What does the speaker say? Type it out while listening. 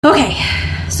Okay,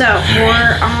 so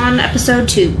we're on episode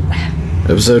 2.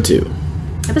 Episode 2.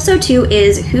 Episode 2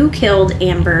 is Who Killed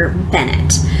Amber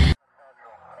Bennett?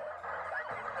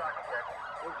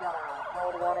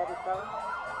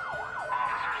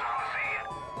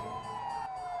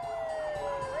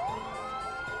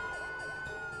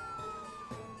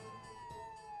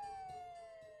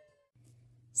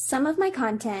 Some of my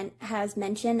content has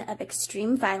mention of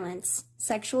extreme violence,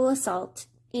 sexual assault,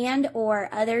 and/or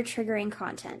other triggering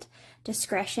content.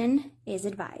 Discretion is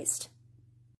advised.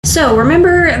 So,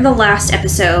 remember the last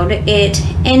episode? It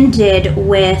ended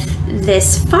with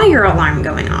this fire alarm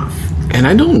going off. And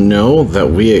I don't know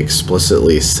that we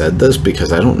explicitly said this,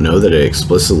 because I don't know that it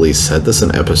explicitly said this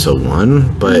in episode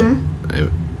 1, but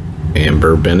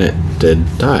Amber Bennett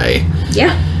did die.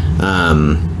 Yeah.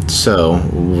 So,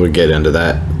 we'll get into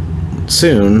that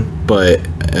soon, but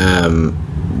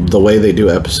the way they do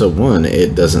episode 1,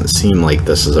 it doesn't seem like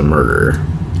this is a murder.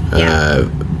 Yeah.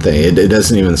 It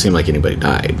doesn't even seem like anybody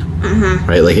died.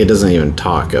 Right? Like, it doesn't even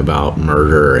talk about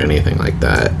murder or anything like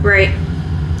that. Right.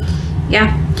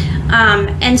 Yeah.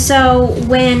 And so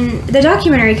when the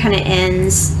documentary kind of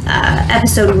ends,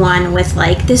 episode 1 with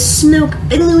like this smoke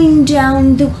billowing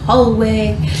down the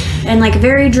hallway and like a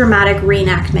very dramatic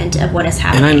reenactment of what is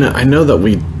happening. And I know that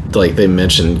they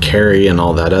mentioned Carrie and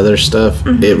all that other stuff.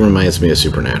 It reminds me of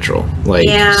Supernatural. Like,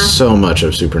 so much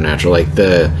of Supernatural. Like,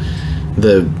 the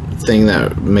thing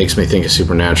that makes me think of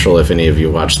Supernatural, if any of you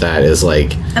watch that, is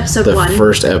like episode 1.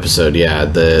 First episode,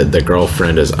 the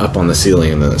girlfriend is up on the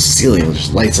ceiling and the ceiling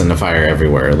just lights on fire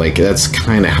everywhere. Like, that's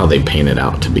kind of how they paint it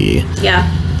out to be. Yeah.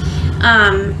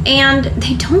 And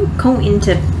they don't go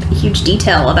into huge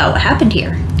detail about what happened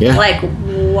here. Yeah. Like,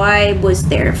 why was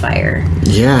there a fire?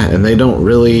 Yeah, and they don't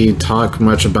really talk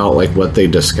much about like what they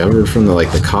discovered from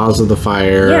the cause of the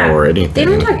fire or anything. They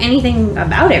don't talk anything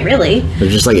about it, really. They're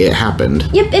just like, it happened.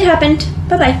 Yep, it happened.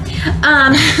 Bye-bye.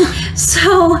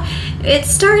 So it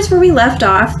starts where we left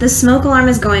off. The smoke alarm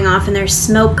is going off and there's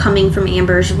smoke coming from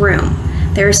Amber's room.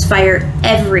 There's fire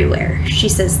everywhere. She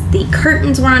says the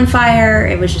curtains were on fire.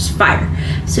 It was just fire.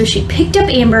 So she picked up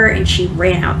Amber and she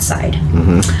ran outside.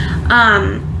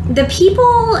 The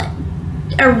people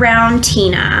around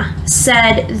Tina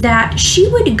said that she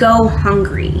would go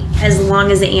hungry as long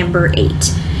as Amber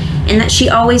ate, and that she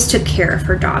always took care of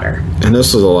her daughter. And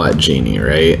this was a lot Jeannie,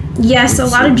 right? Yes, a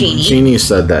lot of Jeannie. Jeannie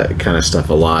said that kind of stuff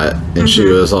a lot, and she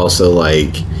was also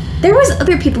like... There was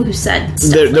other people who said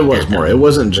stuff there was more. It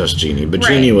wasn't just Jeannie, but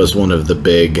Jeannie was one of the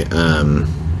big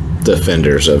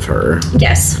defenders of her.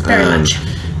 Yes, very much.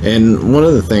 And one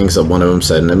of the things that one of them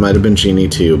said, and it might have been Jeannie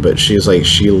too, but she's like,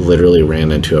 she literally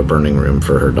ran into a burning room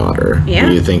for her daughter. Yeah.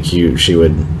 Do you think she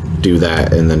would do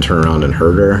that and then turn around and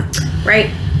hurt her?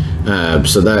 Right.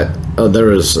 So that there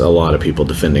was a lot of people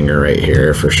defending her right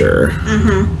here for sure.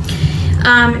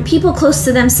 People close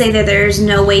to them say that there's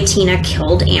no way Tina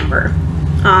killed Amber.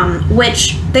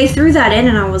 Which they threw that in,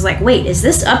 and I was like, wait, is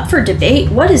this up for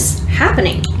debate? What is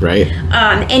happening? Right.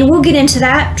 And we'll get into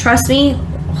that. Trust me.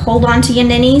 Hold on to your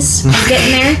ninnies. I'm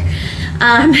getting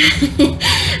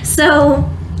there. So,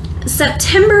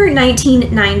 September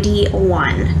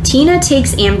 1991, Tina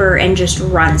takes Amber and just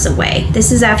runs away.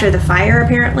 This is after the fire,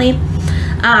 apparently.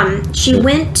 She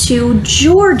went to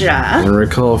Georgia. And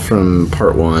recall from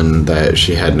part 1 that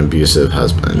she had an abusive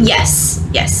husband. Yes.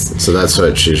 So that's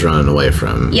what she's running away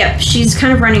from. Yep, she's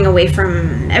kind of running away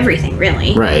from everything,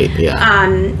 really. Right, yeah.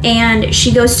 And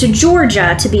she goes to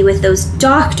Georgia to be with those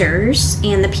doctors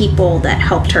and the people that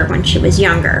helped her when she was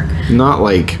younger. Not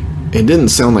like... It didn't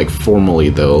sound like formally,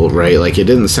 though, right? Like, it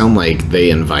didn't sound like they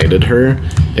invited her.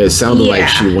 It sounded like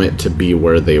she went to be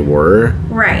where they were.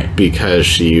 Right. Because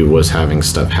she was having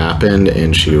stuff happen,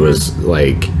 and she was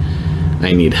like,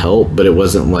 I need help. But it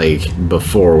wasn't like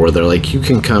before where they're like, you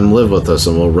can come live with us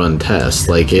and we'll run tests.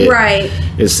 Like,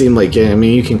 it seemed like, I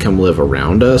mean, you can come live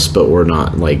around us, but we're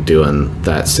not, like, doing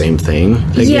that same thing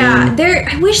again. Yeah,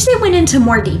 I wish they went into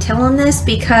more detail on this,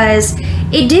 because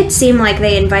it did seem like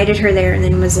they invited her there and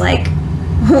then was like,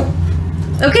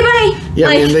 okay, bye. Yeah,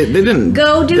 like, I mean, they didn't...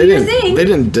 Go do your thing. They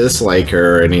didn't dislike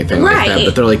her or anything like that,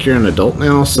 but they're like, you're an adult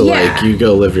now, so, like, you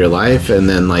go live your life, and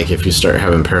then, like, if you start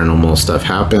having paranormal stuff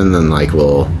happen, then, like,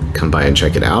 we'll come by and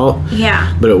check it out.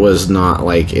 Yeah. But it was not,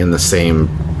 like, in the same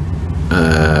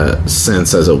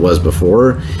sense as it was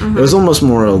before. It was almost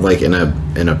more like in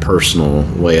a personal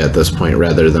way at this point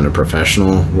rather than a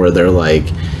professional, where they're like...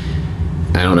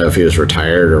 I don't know if he was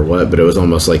retired or what, but it was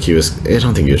almost like I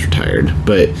don't think he was retired,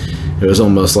 but it was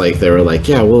almost like they were like,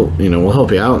 yeah, we'll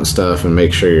help you out and stuff and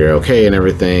make sure you're okay and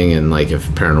everything. And like, if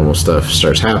paranormal stuff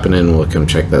starts happening, we'll come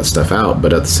check that stuff out.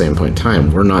 But at the same point in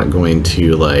time, we're not going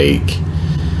to like,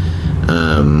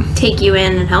 take you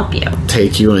in and help you.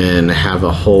 Take you in, have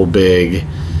a whole big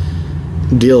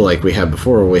deal like we had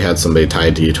before. We had somebody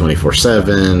tied to you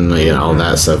 24/7, you know, all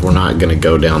that stuff. We're not going to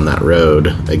go down that road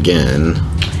again.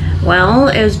 Well,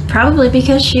 it was probably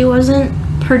because she wasn't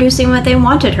producing what they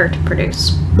wanted her to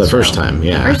produce. The first time,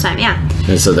 yeah. First time, yeah.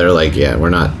 And so they're like, yeah, we're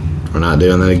not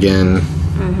doing that again.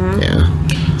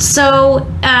 Yeah. So,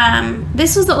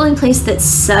 this was the only place that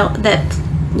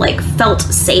felt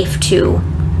safe to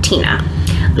Tina.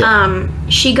 Yeah.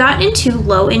 She got into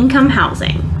low-income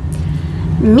housing.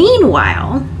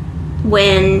 Meanwhile,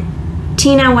 when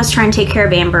Tina was trying to take care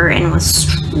of Amber and was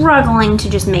struggling to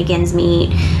just make ends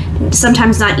meet,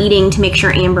 sometimes not eating to make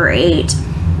sure Amber ate,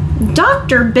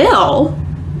 Dr. Bill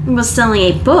was selling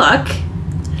a book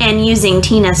and using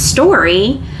Tina's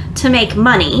story to make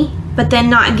money, but then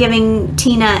not giving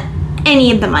Tina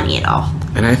any of the money at all.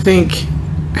 And I think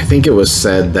it was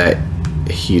said that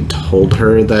he told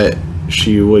her that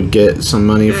she would get some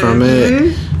money from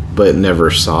it, but never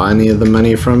saw any of the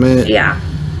money from it. Yeah.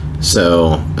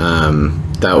 So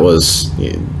that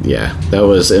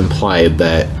was implied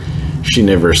that she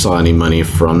never saw any money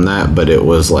from that, but it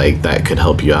was like, that could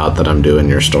help you out that I'm doing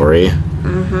your story.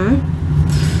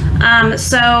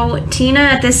 So Tina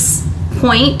at this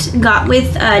point got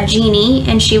with Jeannie,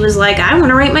 and she was like, I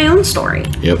want to write my own story.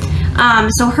 Yep.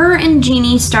 So her and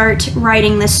Jeannie start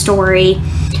writing this story,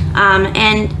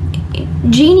 and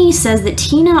Jeannie says that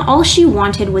Tina, all she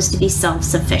wanted was to be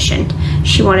self-sufficient.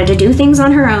 She wanted to do things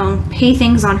on her own, pay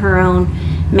things on her own,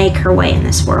 make her way in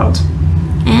this world.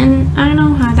 And I don't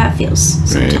know how that feels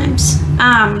sometimes.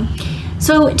 Right.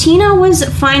 So Tina was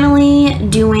finally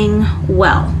doing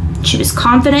well. She was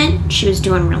confident, she was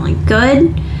doing really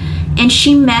good, and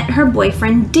she met her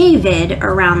boyfriend David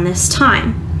around this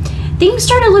time. Things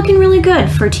started looking really good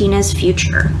for Tina's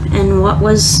future and what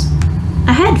was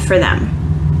ahead for them.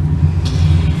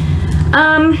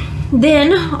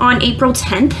 Then, on April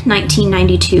 10th,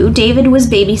 1992, David was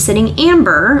babysitting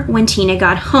Amber when Tina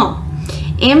got home.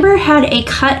 Amber had a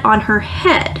cut on her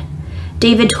head.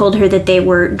 David told her that they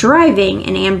were driving,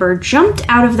 and Amber jumped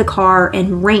out of the car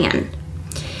and ran.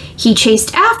 He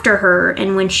chased after her,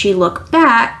 and when she looked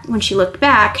back,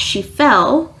 she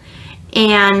fell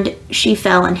and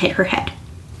hit her head.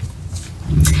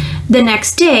 The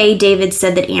next day, David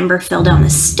said that Amber fell down the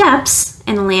steps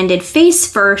and landed face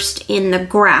first in the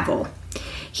gravel.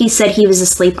 He said he was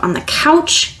asleep on the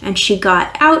couch, and she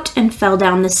got out and fell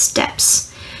down the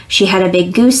steps. She had a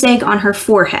big goose egg on her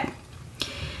forehead.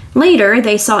 Later,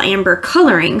 they saw Amber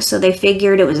coloring, so they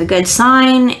figured it was a good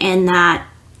sign and that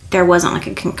there wasn't like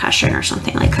a concussion or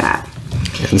something like that.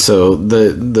 And so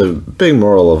the big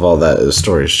moral of all that is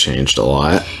stories changed a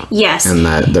lot. Yes. And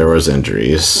that there was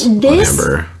injuries on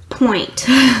Amber. Point,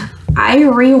 I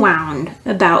rewound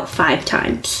about 5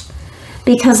 times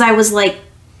because I was like,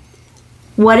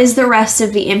 what is the rest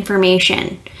of the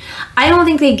information? I don't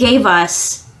think they gave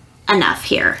us enough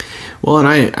here. Well, and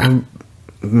I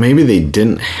maybe they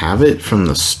didn't have it from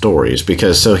the stories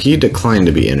because so he declined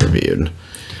to be interviewed.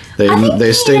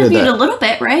 They stated that a little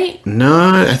bit, right?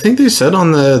 No, I think they said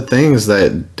on the things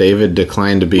that David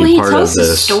declined to be part of this. He tells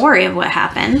the story of what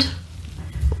happened.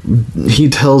 He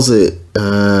tells it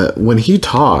when he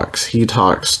talks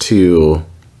to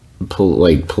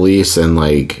police and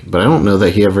but I don't know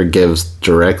that he ever gives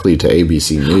directly to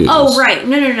ABC News. Oh, right.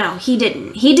 No. He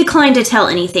didn't. He declined to tell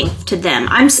anything to them.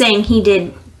 I'm saying he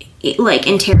did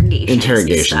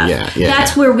interrogation, yeah.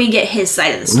 That's where we get his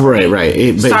side of the story. Right.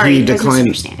 He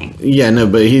declined. Yeah, no,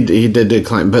 but he did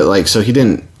decline. But so he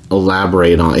didn't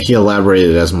elaborate on it. He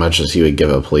elaborated as much as he would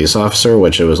give a police officer,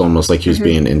 which it was almost like he was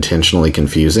being intentionally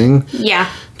confusing. Yeah.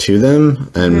 To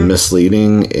them and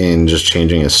misleading and just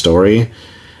changing his story.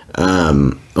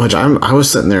 Which I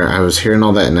was sitting there, I was hearing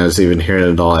all that, and I was even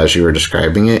hearing it all as you were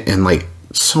describing it, and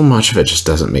so much of it just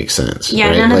doesn't make sense. Yeah,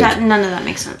 right? none of that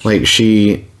makes sense.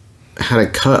 She had a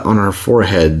cut on her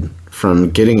forehead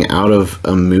from getting out of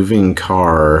a moving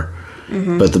car,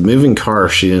 but the moving car,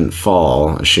 she didn't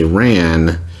fall. She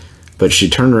ran, but she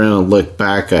turned around and looked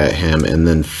back at him and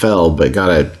then fell, but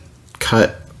got a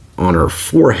cut on her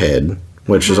forehead,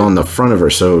 which was on the front of her.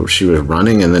 So she was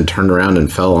running and then turned around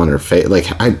and fell on her face.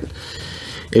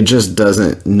 It just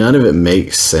doesn't, none of it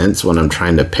makes sense when I'm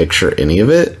trying to picture any of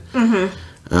it.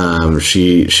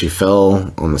 She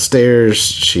fell on the stairs.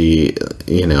 She,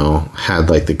 had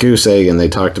the goose egg, and they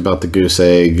talked about the goose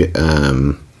egg,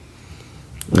 and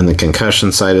the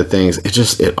concussion side of things.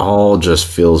 It all just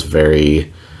feels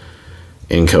very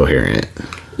incoherent.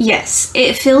 Yes,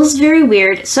 it feels very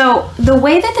weird. So the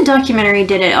way that the documentary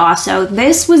did it also,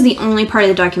 this was the only part of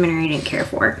the documentary I didn't care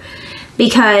for.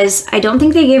 because I don't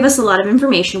think they gave us a lot of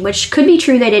information, which could be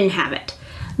true, they didn't have it.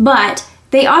 But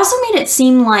they also made it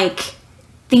seem like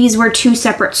these were two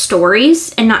separate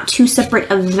stories and not two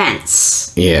separate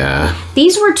events. Yeah.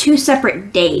 These were two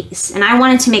separate days, and I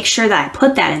wanted to make sure that I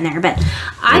put that in there, but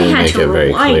I had to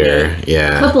rewind it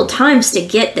a couple times to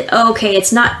get that, okay,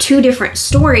 it's not two different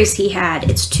stories he had,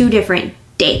 it's two different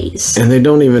days. And they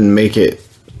don't even make it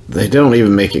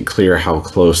clear how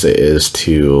close it is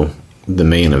to the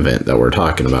main event that we're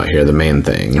talking about here, the main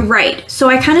thing. Right. So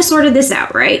I kind of sorted this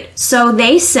out, right? So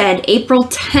they said April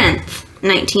 10th,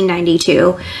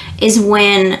 1992 is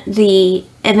when the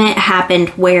event happened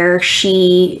where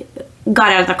she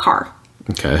got out of the car.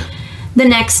 Okay. The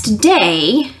next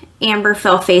day, Amber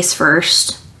fell face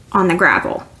first on the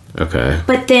gravel. Okay.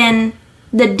 But then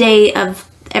the day of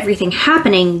everything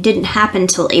happening didn't happen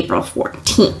till April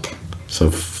 14th.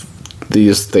 So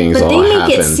these things but all they make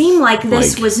happened, it seem like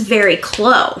this was very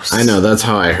close. I know, that's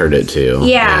how I heard it too.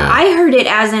 Yeah, I heard it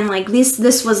as in like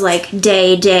this was like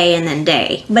day, and then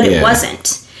day. But it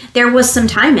wasn't. There was some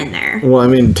time in there. Well, I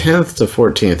mean, 10th to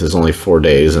 14th is only 4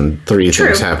 days and 3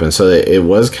 things happened. So it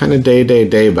was kind of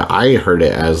day, but I heard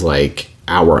it as like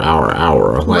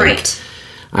hour. Like, right.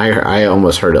 I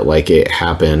almost heard it like it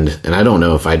happened, and I don't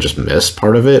know if I just missed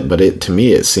part of it, but to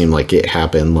me it seemed like it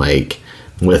happened like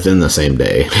within the same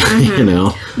day, you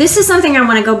know? This is something I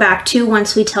want to go back to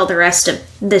once we tell the rest of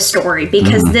the story,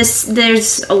 because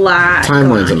there's a lot.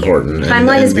 Timeline's important.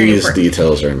 Timeline is very important. These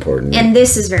details are important. And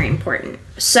this is very important.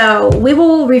 So we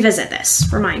will revisit this.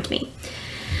 Remind me.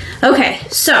 Okay,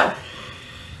 so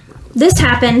this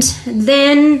happened.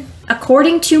 Then,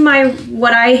 according to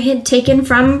what I had taken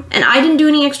from, and I didn't do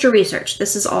any extra research.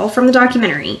 This is all from the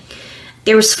documentary.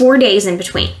 There was 4 days in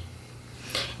between.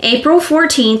 April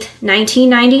 14th,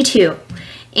 1992,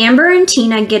 Amber and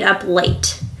Tina get up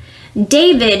late.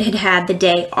 David had had the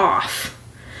day off.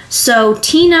 So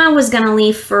Tina was going to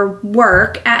leave for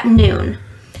work at noon.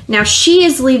 Now she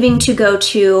is leaving to go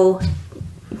to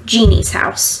Jeannie's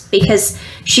house because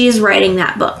she is writing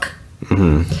that book.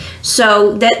 Mm-hmm.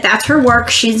 So that's her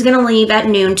work. She's going to leave at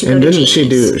noon to go to Jeannie's. And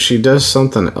didn't she does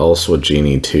something else with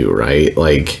Jeannie too, right?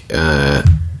 Like,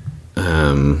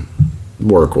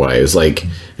 work-wise, like,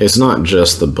 it's not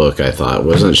just the book. I thought,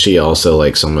 wasn't she also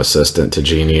like some assistant to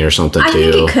Jeannie or something too? I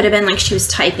think it could have been like she was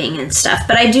typing and stuff,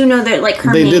 but I do know that like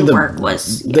her main work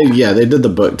was they did the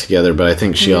book together, but I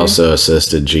think she also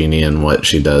assisted Jeannie in what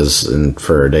she does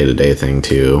for her day-to-day thing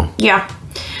too. Yeah.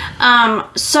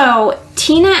 So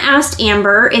Tina asked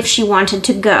Amber if she wanted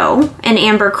to go, and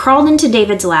Amber crawled into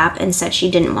David's lap and said she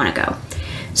didn't want to go.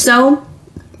 So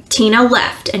Tina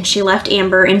left, and she left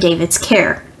Amber in David's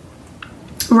care.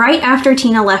 Right after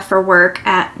Tina left for work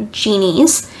at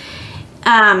Jeannie's,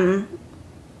 that's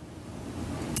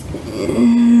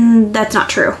not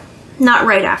true. Not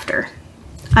right after.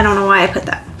 I don't know why I put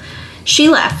that. She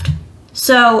left.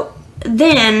 So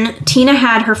then Tina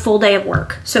had her full day of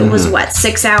work. So it was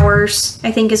 6 hours,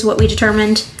 I think is what we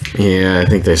determined. Yeah, I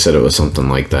think they said it was something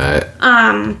like that.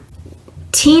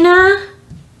 Tina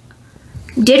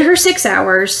did her 6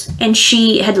 hours and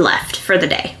she had left for the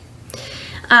day.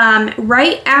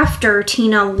 Right after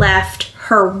Tina left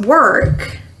her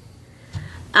work,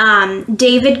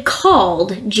 David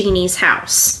called Jeannie's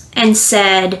house and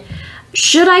said,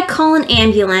 "Should I call an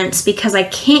ambulance because I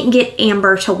can't get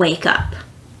Amber to wake up?"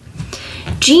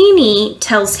 Jeannie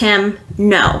tells him,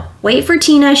 "No, wait for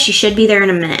Tina, she should be there in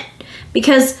a minute."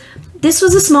 Because this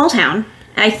was a small town.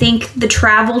 I think the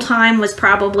travel time was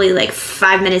probably like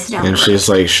 5 minutes down the road. And she's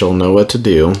like, she'll know what to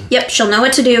do. Yep, she'll know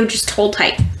what to do, just hold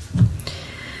tight.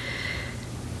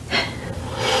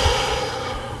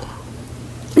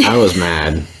 I was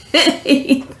mad.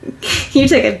 You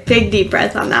took a big deep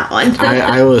breath on that one.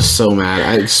 I was so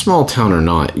mad. Small town or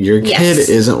not, your kid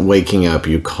isn't waking up.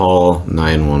 You call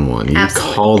 911. You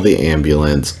call the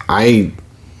ambulance. I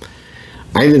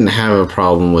didn't have a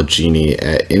problem with Jeannie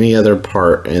at any other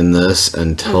part in this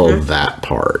until that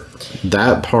part.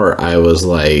 That part, I was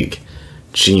like,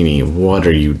 Jeannie, what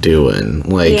are you doing?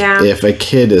 Like, if a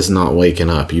kid is not waking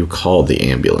up, you call the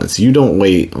ambulance. You don't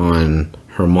wait on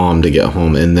her mom to get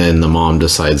home and then the mom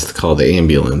decides to call the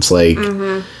ambulance. Like,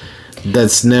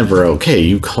 that's never okay.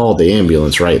 You call the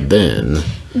ambulance right then.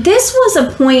 This was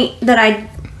a point that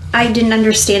I didn't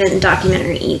understand in the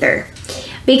documentary either.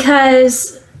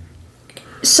 Because,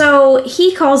 so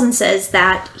he calls and says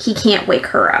that he can't wake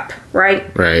her up,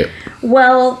 right? Right.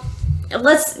 Well,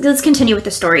 let's continue with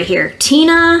the story here.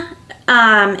 Tina,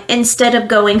 instead of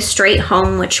going straight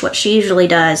home, which what she usually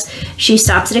does, she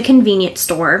stops at a convenience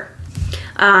store.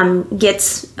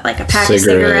 gets like a pack of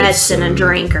cigarettes and a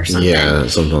drink or something. Yeah,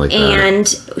 something like that. And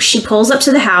she pulls up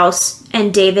to the house,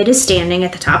 and David is standing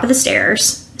at the top of the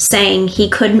stairs saying he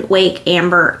couldn't wake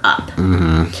Amber up.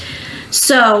 Mm-hmm.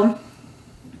 So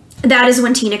that is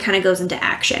when Tina kind of goes into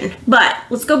action. But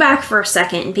let's go back for a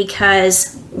second,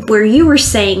 because where you were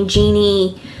saying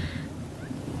Jeannie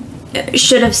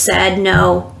should have said,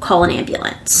 no, call an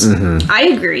ambulance. Mm-hmm. I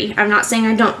agree. I'm not saying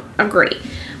I don't agree.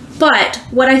 But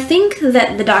what I think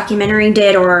that the documentary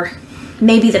did, or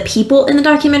maybe the people in the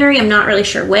documentary, I'm not really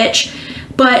sure which,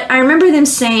 but I remember them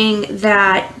saying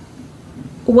that,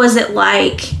 was it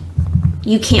like,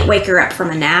 you can't wake her up from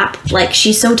a nap? Like,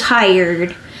 she's so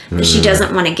tired that she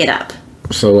doesn't want to get up.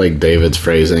 So, like, David's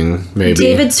phrasing, maybe?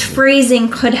 David's phrasing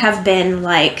could have been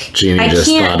like, Jeannie just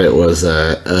thought it was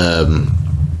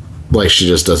like she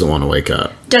just doesn't want to wake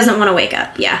up. Doesn't want to wake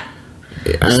up, yeah.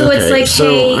 So okay. it's like,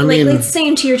 so, hey, I mean, like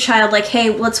saying to your child, like, hey,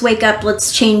 let's wake up,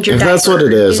 let's change your if diaper. that's what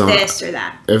it is, do this or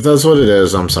that. If that's what it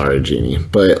is, I'm sorry, Jeannie.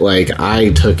 But, like,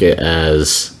 I took it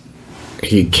as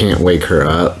he can't wake her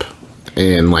up.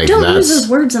 And, like, don't use those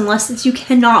words unless it's you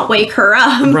cannot wake her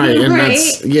up. Right, and right?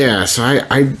 that's, yeah, so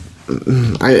I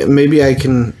maybe I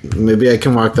can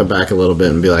walk that back a little bit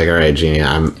and be like, all right, Jeannie,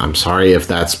 I'm sorry if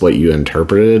that's what you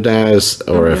interpreted it as,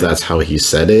 or if that's how he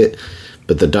said it.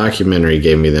 But the documentary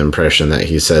gave me the impression that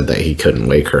he said that he couldn't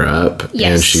wake her up.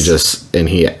 Yes. And she just,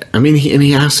 he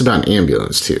asked about an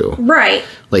ambulance too. Right.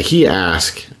 Like, he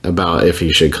asked about if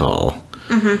he should call.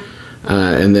 Mm-hmm.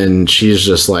 And then she's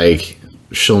just like,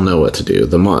 she'll know what to do.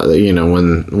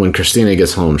 When Christina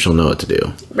gets home, she'll know what to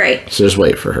do. Right. So just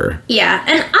wait for her. Yeah,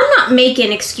 and I'm not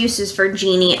making excuses for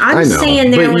Jeannie. I'm I know,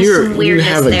 saying there was some weirdness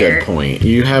you have a there. good point.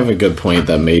 You have a good point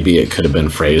that maybe it could have been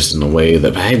phrased in a way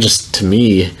that, to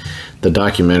me, the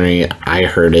documentary, I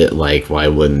heard it like, why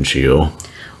wouldn't you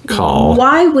call?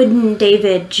 Why wouldn't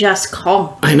David just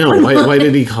call? I know. Why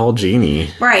did he call Jeannie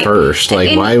first?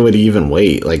 Like, why would he even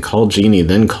wait? Like, call Jeannie,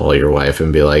 then call your wife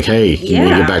and be like, hey, you need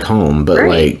to get back home. But,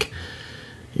 like,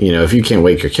 if you can't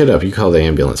wake your kid up, you call the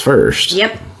ambulance first.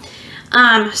 Yep.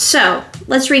 So,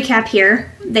 let's recap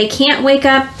here. They can't wake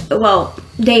up,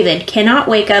 David cannot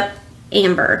wake up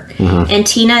Amber. Mm-hmm. And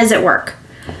Tina is at work.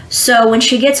 So, when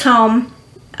she gets home,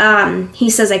 he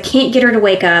says, I can't get her to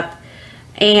wake up.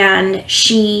 And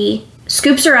she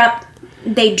scoops her up.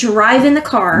 They drive in the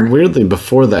car. Weirdly,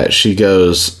 before that, she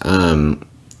goes,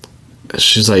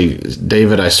 she's like,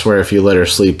 David, I swear if you let her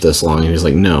sleep this long. And he's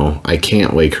like, no, I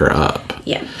can't wake her up.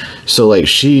 Yeah. So, like,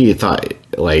 she thought,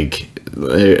 like,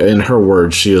 in her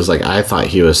words, she was like, I thought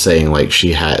he was saying, like,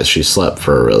 she slept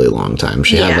for a really long time.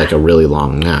 She had, like, a really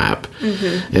long nap.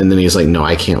 Mm-hmm. And then he's like, no,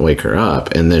 I can't wake her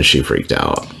up. And then she freaked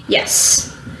out.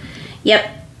 Yes. Yep.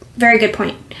 Very good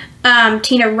point.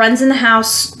 Tina runs in the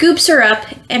house, scoops her up,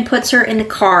 and puts her in the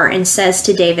car and says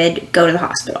to David, go to the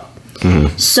hospital.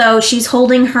 Mm-hmm. So she's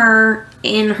holding her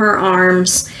in her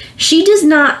arms. She does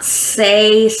not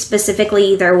say specifically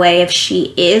either way if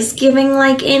she is giving,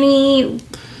 like, any mouth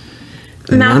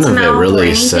to mouth. None of it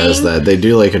really says that. They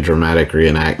do, like, a dramatic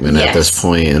reenactment at this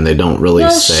point, and they don't really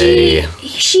say...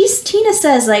 Tina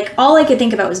says, like, all I could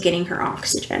think about was getting her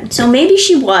oxygen. So maybe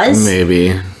she was.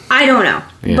 Maybe. I don't know.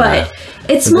 Yeah. But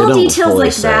it's small details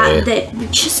like that we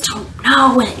just don't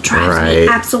know, and it drives me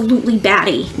absolutely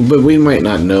batty. But we might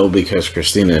not know because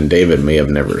Christina and David may have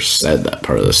never said that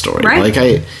part of the story. Right.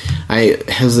 Like, I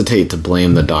hesitate to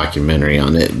blame the documentary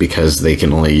on it because they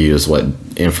can only use what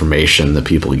information the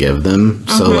people give them.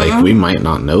 So, like, we might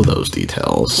not know those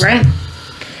details. Right.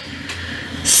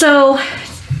 So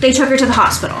they took her to the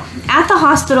hospital. At the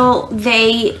hospital,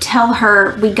 they tell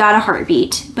her, we got a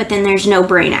heartbeat, but then there's no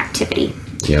brain activity.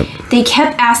 Yep. They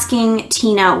kept asking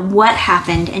Tina what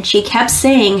happened, and she kept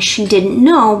saying she didn't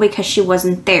know because she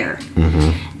wasn't there.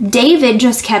 Mm-hmm. David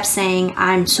just kept saying,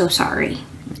 I'm so sorry.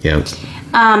 Yep.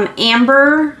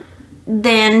 Amber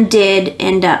then did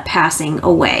end up passing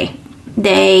away.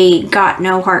 They got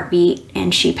no heartbeat,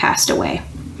 and she passed away.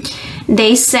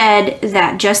 They said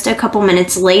that just a couple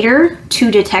minutes later, 2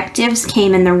 detectives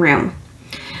came in the room.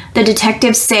 The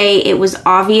detectives say it was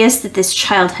obvious that this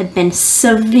child had been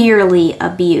severely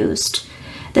abused.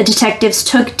 The detectives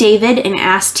took David and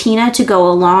asked Tina to go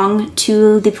along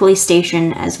to the police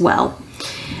station as well.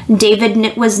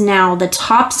 David was now the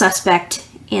top suspect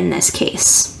in this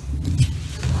case.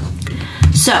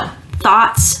 So,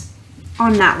 thoughts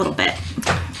on that little bit?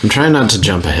 I'm trying not to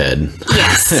jump ahead.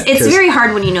 Yes, it's very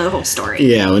hard when you know the whole story.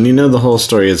 Yeah, when you know the whole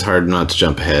story, it's hard not to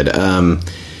jump ahead.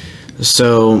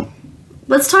 So...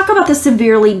 Let's talk about the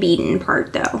severely beaten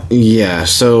part, though. Yeah,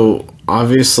 so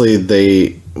obviously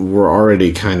they were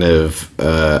already kind of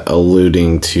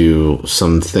alluding to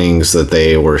some things that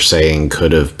they were saying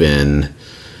could have been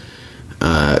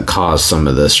caused some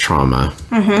of this trauma.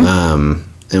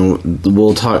 And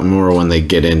we'll talk more when they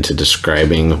get into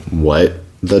describing what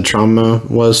the trauma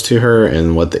was to her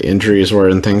and what the injuries were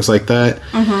and things like that.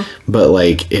 But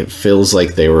like, it feels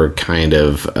like they were kind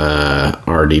of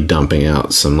already dumping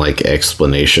out some like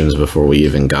explanations before we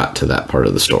even got to that part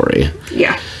of the story.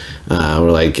 Yeah.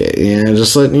 We're like, yeah,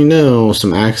 just letting you know,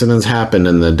 some accidents happened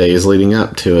in the days leading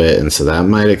up to it, and so that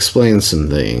might explain some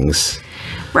things.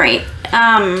 Right.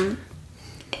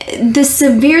 The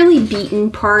severely beaten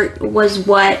part was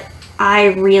what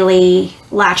I really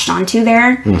latched onto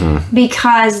there,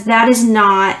 because that is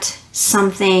not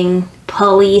something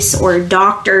police or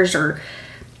doctors or...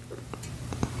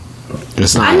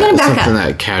 It's not something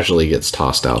that casually gets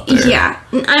tossed out there. Yeah.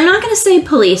 I'm not going to say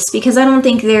police, because I don't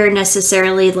think they're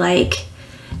necessarily, like,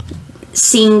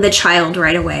 seeing the child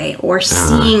right away or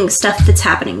seeing stuff that's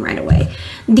happening right away.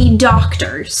 The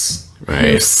doctors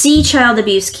who see child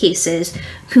abuse cases,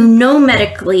 who know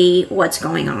medically what's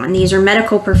going on. These are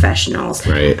medical professionals.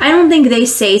 Right. I don't think they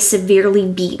say severely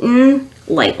beaten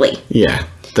lightly. Yeah,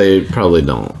 they probably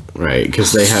don't, right?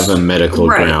 Because they have a medical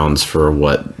grounds for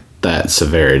what that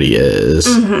severity is.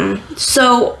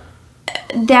 So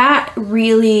that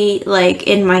really, like,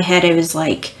 in my head, it was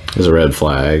like... It's a red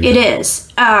flag. It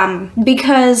is.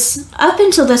 Because up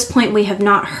until this point, we have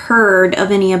not heard of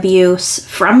any abuse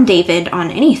from David on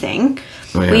anything.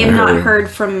 We have not heard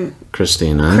from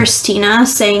Christina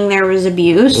saying there was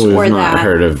abuse. We've not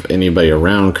heard of anybody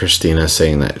around Christina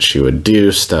saying that she would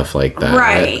do stuff like that.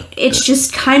 Right. It's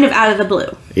just kind of out of the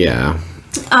blue. Yeah.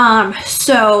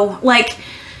 So, like...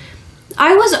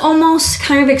 I was almost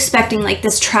kind of expecting, like,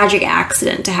 this tragic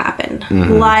accident to happen.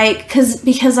 Like,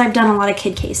 because I've done a lot of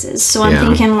kid cases. So I'm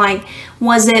thinking, like,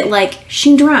 was it, like,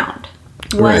 she drowned?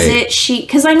 Was it she...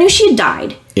 Because I knew she had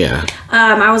died. Yeah.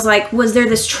 I was like, was there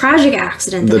this tragic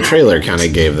accident that The trailer kind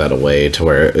of gave that away to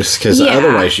where... Because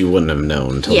otherwise you wouldn't have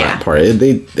known until that part.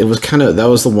 It was kind of... That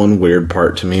was the one weird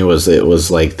part to me, was it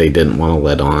was like they didn't want to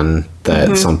let on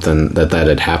that something... That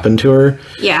had happened to her.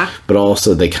 Yeah. But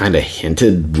also they kind of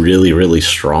hinted really, really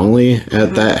strongly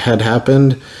at that had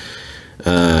happened.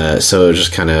 So it was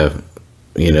just kind of...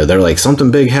 You know, they're like,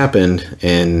 something big happened,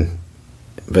 and...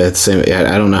 But at the same...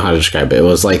 I don't know how to describe it. It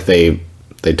was like they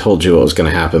told you what was going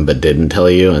to happen, but didn't tell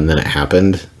you, and then it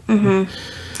happened. Yeah.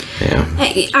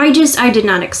 I did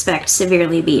not expect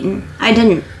severely beaten. I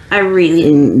didn't. I really...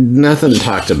 Nothing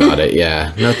talked about it,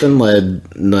 yeah. Nothing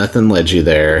led you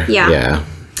there. Yeah.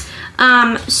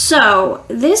 So,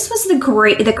 this was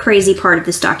the crazy part of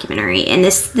this documentary, and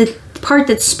the part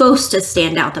that's supposed to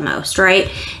stand out the most, right,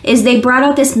 is they brought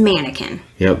out this mannequin.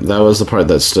 Yep, that was the part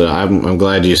that stood out. I'm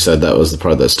glad you said that was the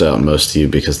part that stood out most to you,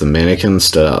 because the mannequin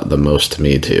stood out the most to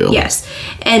me, too. Yes,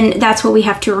 and that's what we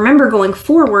have to remember going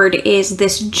forward, is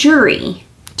this jury...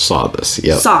 Saw this.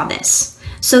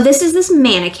 So this is this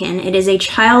mannequin. It is a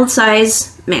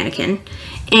child-size mannequin,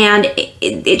 and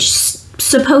it's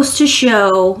supposed to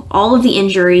show all of the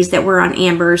injuries that were on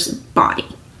Amber's body.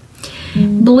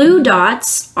 Blue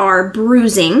dots are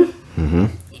bruising,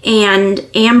 and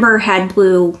Amber had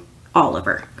blue all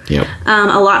over. Yep.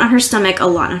 A lot on her stomach, a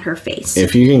lot on her face.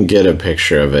 If you can get a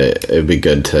picture of it, it'd be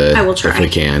good to... I will try. If we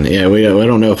can. Yeah, we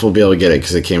don't know if we'll be able to get it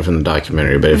because it came from the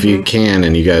documentary, but if you can,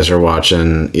 and you guys are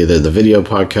watching either the video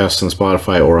podcast on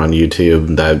Spotify or on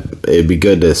YouTube, that it'd be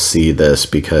good to see this,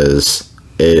 because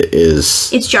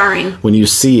it's jarring. When you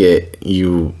see it,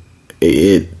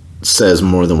 it says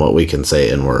more than what we can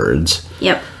say in words.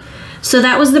 Yep. So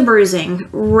that was the bruising.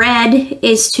 Red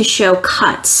is to show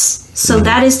cuts. So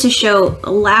that is to show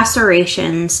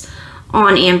lacerations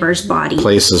on Amber's body.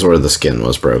 Places where the skin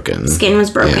was broken.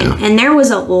 Yeah. And there was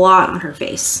a lot on her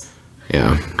face.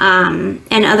 Yeah.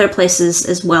 And other places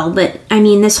as well. But I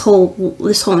mean, this whole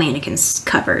mannequin's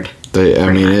covered.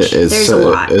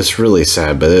 It's really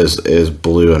sad, but it is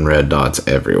blue and red dots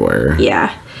everywhere.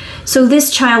 Yeah. So this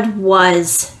child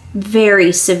was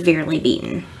very severely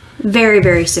beaten. Very,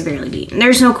 very severely beaten.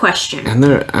 There's no question. And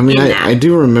I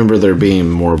do remember there being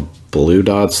more blue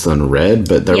dots than red,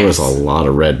 but there was a lot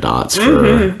of red dots for,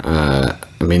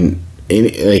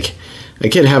 a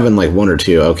kid having like one or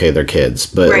two, okay, they're kids,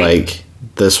 but like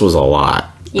this was a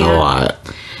lot. Yeah. A lot.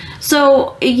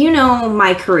 So, you know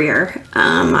my career.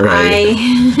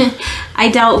 I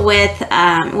dealt with,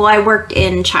 I worked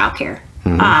in childcare.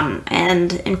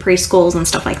 And in preschools and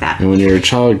stuff like that. And when you're a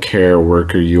child care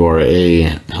worker, you are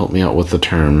help me out with the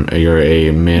term, you're a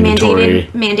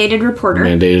mandated reporter.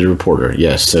 Mandated reporter,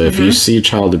 yes. So if you see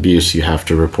child abuse, you have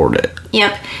to report it.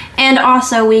 Yep. And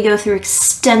also, we go through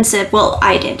extensive, well,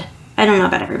 I did. I don't know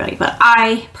about everybody, but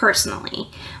I personally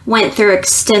went through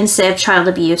extensive child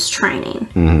abuse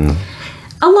training.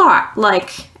 A lot.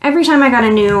 Like, every time I got a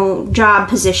new job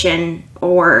position,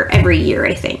 or every year,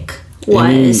 I think,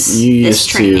 was this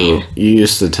training. You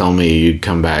used to tell me you'd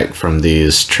come back from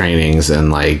these trainings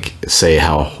and, like, say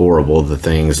how horrible the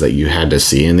things that you had to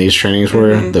see in these trainings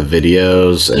were. The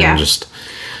videos and just...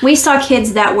 We saw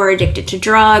kids that were addicted to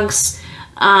drugs,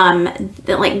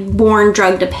 that, like, born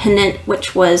drug dependent,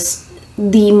 which was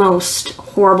the most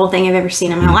horrible thing I've ever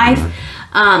seen in my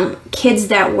life. Kids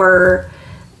that were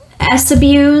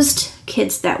abused,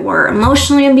 kids that were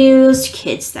emotionally abused,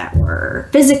 kids that were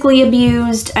physically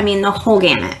abused. I mean, the whole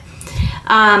gamut.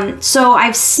 So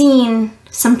I've seen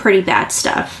some pretty bad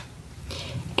stuff.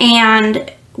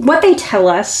 And what they tell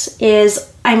us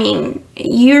is, I mean,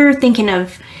 you're thinking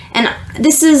of, and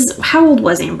this is, how old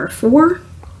was Amber? 4?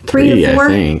 3 or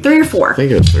 4? 3 or 4. I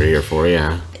think it was 3 or 4,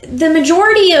 yeah. The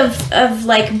majority of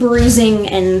like bruising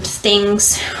and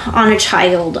things on a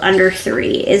child under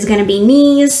 3 is going to be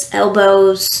knees,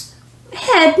 elbows,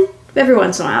 head every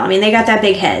once in a while. I mean, they got that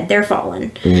big head. They're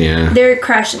falling. Yeah. They're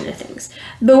crashing into things.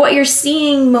 But what you're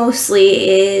seeing mostly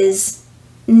is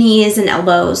knees and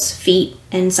elbows, feet,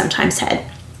 and sometimes head.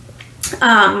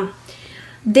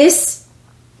 This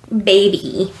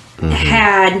baby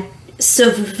had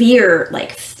severe,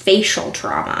 like, facial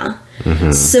trauma,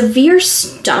 severe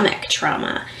stomach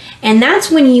trauma. And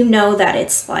that's when you know that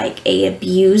it's like a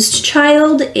abused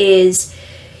child is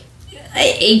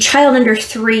a child under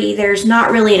 3. There's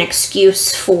not really an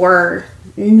excuse for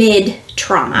mid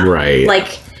trauma. Right. Like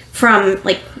from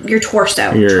like your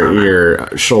torso trauma.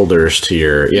 Your shoulders to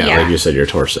your, like you said, your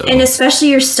torso. And especially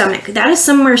your stomach. That is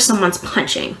somewhere someone's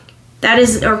punching. That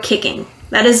is, or kicking.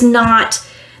 That is not,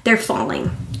 they're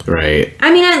falling. Right.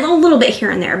 I mean, a little bit here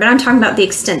and there, but I'm talking about the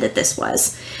extent that this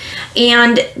was.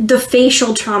 And the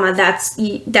facial trauma, that's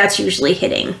usually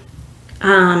hitting.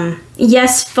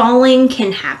 Yes, falling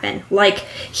can happen. Like,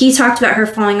 he talked about her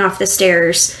falling off the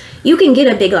stairs. You can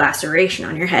get a big laceration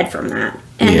on your head from that,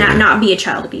 and that not be a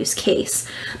child abuse case.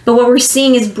 But what we're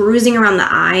seeing is bruising around the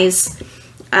eyes,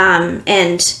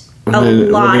 and a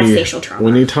lot of facial trauma.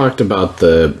 When he talked about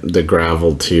the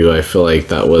gravel too, I feel like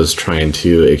that was trying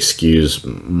to excuse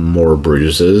more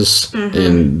bruises,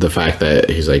 and the fact that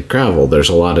he's like, gravel, there's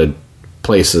a lot of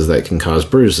places that can cause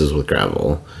bruises with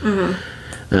gravel.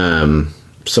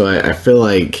 So I feel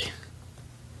like,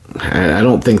 I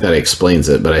don't think that explains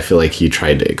it, but I feel like he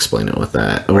tried to explain it with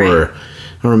that. Right. Or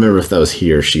I don't remember if that was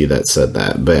he or she that said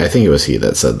that, but I think it was he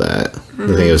that said that. I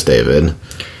think it was David.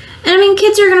 And I mean,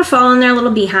 kids are going to fall in their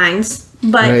little behinds,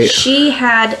 but she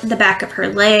had the back of her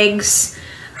legs,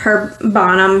 her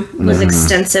bottom was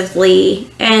extensively,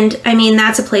 and I mean,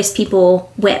 that's a place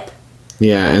people whip.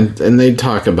 Yeah, and they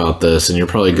talk about this, and you're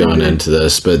probably going into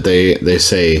this, but they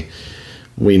say,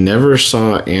 we never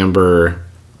saw Amber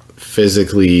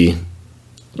physically...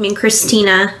 You mean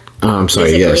Christina? Oh, I'm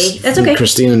sorry, physically. yes. That's okay.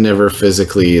 Christina never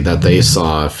physically, that they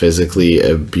saw, physically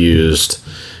abused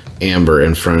Amber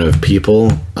in front of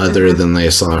people other than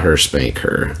they saw her spank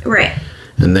her. Right.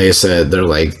 And they said,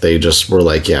 they just were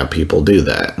like, yeah, people do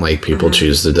that. Like, people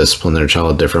choose to discipline their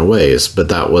child different ways. But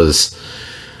that was,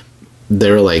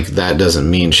 they were like, that doesn't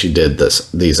mean she did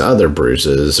these other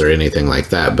bruises or anything like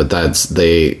that. But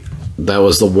that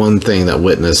was the one thing that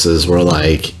witnesses were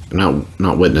like,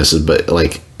 not witnesses, but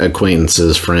like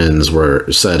acquaintances, friends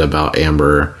were said about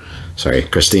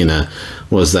Christina,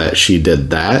 was that she did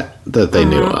that they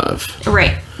knew of.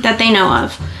 Right, that they know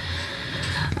of.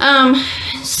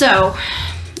 So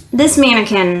this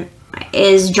mannequin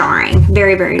is jarring,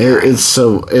 very, very jarring.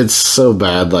 It's so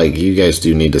bad. Like, you guys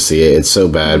do need to see it. It's so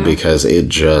bad because it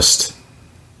just,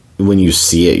 when you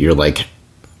see it, you're like,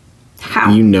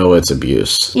 how? You know it's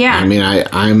abuse. Yeah. I mean,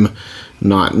 I'm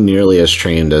not nearly as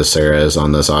trained as Sarah is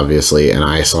on this, obviously, and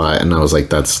I saw it and I was like,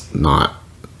 that's not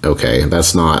okay.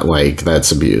 That's not, like,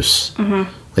 that's abuse.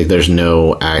 Like, there's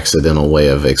no accidental way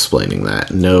of explaining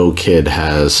that. No kid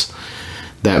has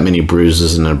that many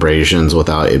bruises and abrasions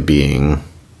without it being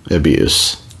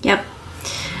abuse. Yep.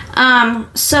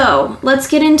 So let's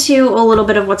get into a little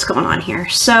bit of what's going on here.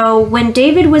 So when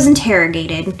David was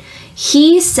interrogated,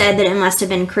 he said that it must have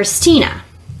been Christina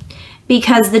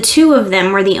because the two of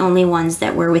them were the only ones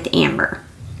that were with Amber.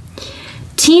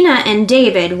 Tina and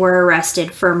David were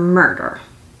arrested for murder.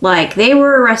 Like, they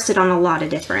were arrested on a lot of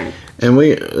different And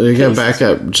we got back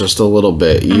up just a little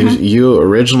bit. You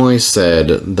originally said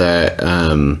that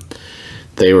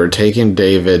they were taking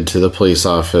David to the police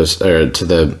office, or to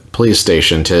the police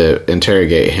station to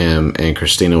interrogate him, and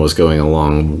Christina was going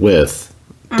along with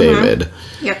David.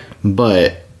 Yep.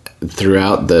 But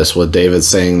throughout this, with David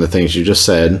saying the things you just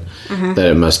said, that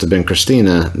it must have been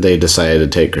Christina, they decided to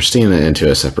take Christina into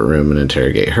a separate room and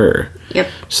interrogate her. Yep.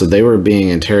 So they were being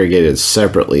interrogated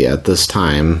separately at this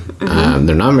time.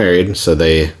 They're not married, so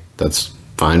that's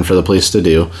fine for the police to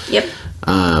do. Yep.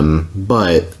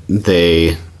 But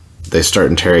they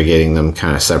start interrogating them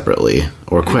kind of separately,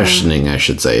 or questioning, I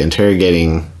should say.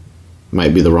 Interrogating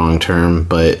might be the wrong term,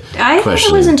 but I think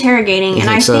it was interrogating, You and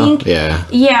I so? think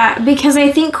Yeah. because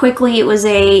I think quickly it was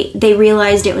they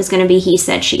realized it was going to be he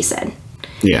said she said,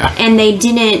 Yeah. and they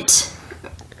didn't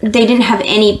have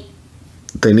any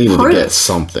They needed proof. to get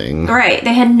something. Right.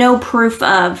 They had no proof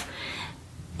of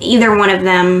either one of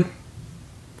them.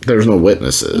 There's no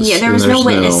witnesses. Yeah, there was And no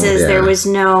there's witnesses. yeah. There was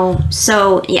no.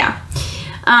 So yeah.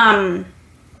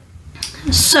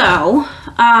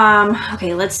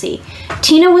 Okay, let's see.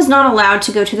 Tina was not allowed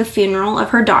to go to the funeral of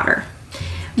her daughter.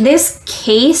 This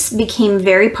case became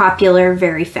very popular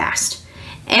very fast.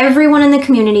 Everyone in the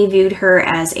community viewed her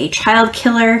as a child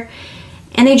killer,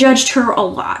 and they judged her a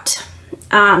lot.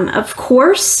 Of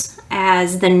course,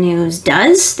 as the news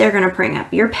does, they're going to bring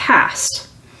up your past.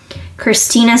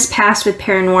 Christina's past with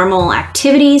paranormal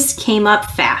activities came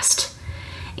up fast,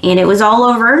 and it was all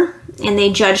over, and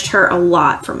they judged her a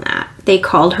lot from that. They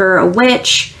called her a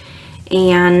witch,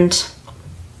 and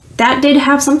that did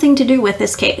have something to do with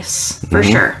this case, for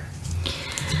sure.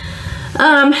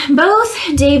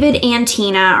 Both David and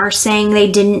Tina are saying they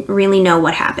didn't really know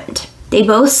what happened. They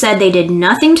both said they did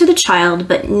nothing to the child,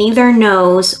 but neither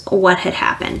knows what had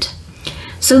happened.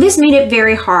 So this made it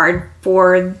very hard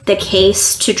for the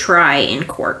case to try in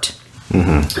court.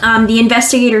 The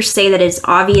investigators say that it's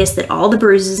obvious that all the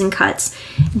bruises and cuts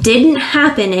didn't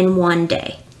happen in one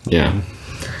day. Yeah.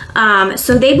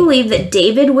 So they believe that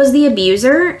David was the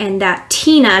abuser and that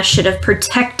Tina should have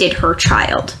protected her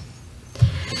child.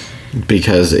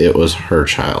 Because it was her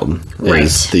child. Right.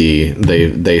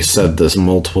 They said this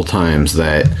multiple times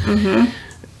that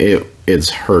it's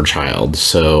her child,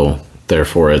 so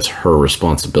therefore it's her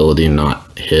responsibility,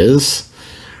 not his.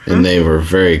 And they were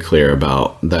very clear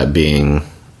about that being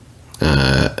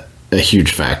a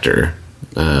huge factor.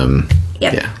 Yep.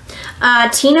 Yeah.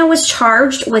 Tina was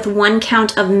charged with 1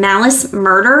 count of malice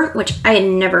murder, which I had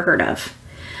never heard of,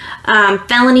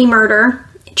 felony murder,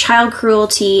 child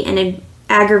cruelty, and an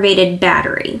aggravated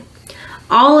battery.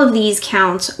 All of these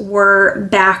counts were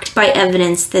backed by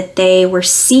evidence that they were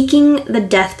seeking the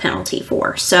death penalty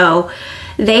for. So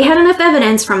they had enough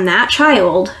evidence from that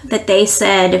child that they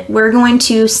said, we're going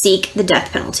to seek the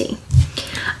death penalty.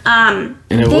 And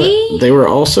they were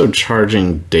also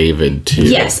charging David too.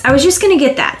 Yes, I was just going to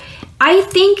get that. I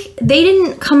think they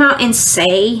didn't come out and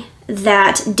say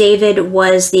that David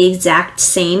was the exact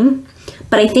same,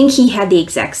 but I think he had the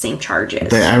exact same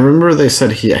charges. I remember they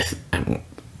said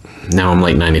now I'm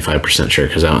like 95% sure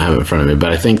because I don't have it in front of me,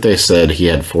 but I think they said he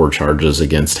had 4 charges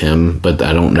against him, but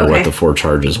I don't know what the 4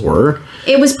 charges were.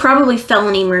 It was probably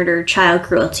felony murder, child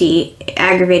cruelty,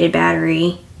 aggravated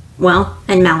battery,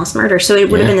 and malice murder, so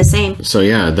it would have been the same. So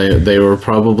yeah, they were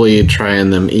probably trying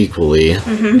them equally.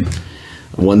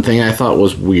 One thing I thought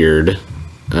was weird,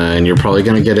 and you're probably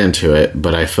going to get into it,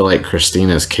 but I feel like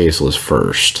Christina's case was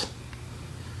first.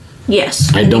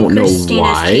 Yes. I don't know Christina's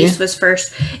why. case was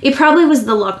first. It probably was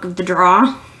the luck of the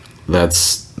draw.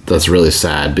 That's really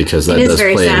sad because that does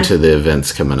play into the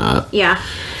events coming up. Yeah.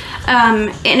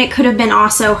 And it could have been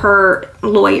also her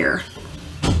lawyer.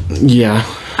 Yeah.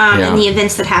 And the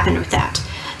events that happened with that.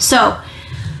 So,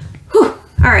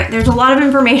 all right, there's a lot of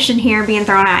information here being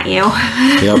thrown at you.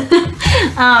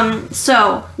 Yep.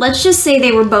 So, let's just say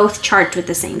they were both charged with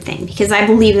the same thing, because I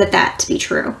believe that to be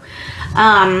true.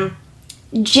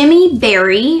 Jimmy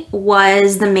Berry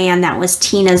was the man that was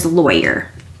Tina's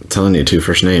lawyer. I'm telling you 2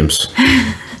 first names.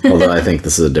 Although I think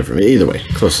this is a different... Either way,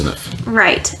 close enough.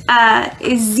 Right.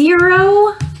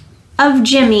 0 of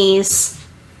Jimmy's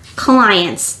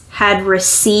clients had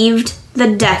received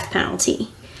the death penalty.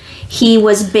 He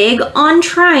was big on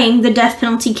trying the death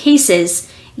penalty cases,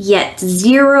 yet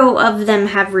 0 of them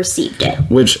have received it.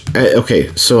 Which,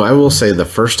 okay, so I will say the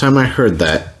first time I heard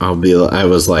that, I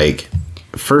was like,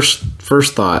 first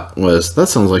thought was, that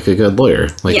sounds like a good lawyer.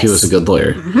 Like, he was a good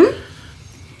lawyer.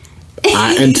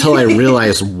 Until I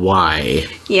realized why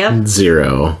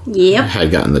 0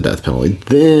 had gotten the death penalty.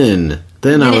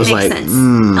 Then I was like, a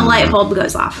light bulb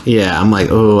goes off. Yeah, I'm like,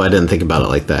 oh, I didn't think about it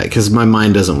like that. Because my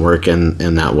mind doesn't work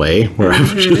in that way. Where I'm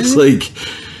just like,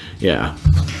 yeah.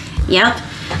 Yep.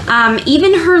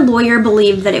 Even her lawyer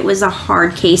believed that it was a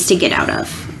hard case to get out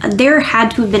of. There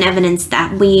had to have been evidence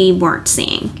that we weren't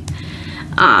seeing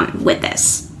with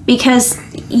this. Because,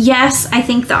 yes, I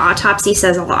think the autopsy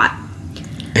says a lot.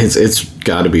 It's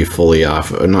got to be fully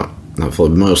off, not fully,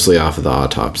 mostly off of the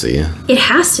autopsy. It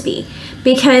has to be,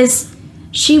 because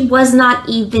she was not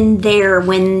even there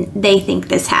when they think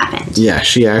this happened. Yeah,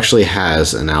 she actually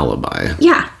has an alibi.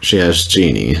 Yeah. She has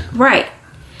Jeannie. Right.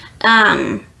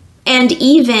 And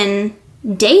even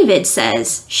David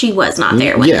says she was not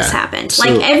there when this happened. So,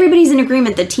 like, everybody's in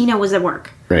agreement that Tina was at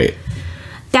work. Right.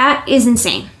 That is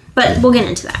insane. But we'll get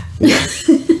into that. Yeah.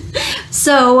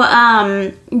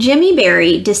 So, Jimmy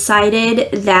Berry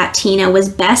decided that Tina was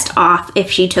best off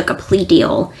if she took a plea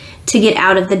deal to get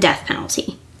out of the death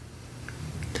penalty.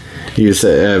 You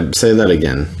say that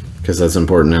again, because that's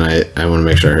important, and I want to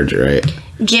make sure I heard you right.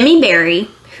 Jimmy Berry,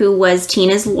 who was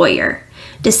Tina's lawyer,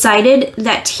 decided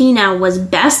that Tina was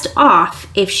best off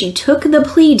if she took the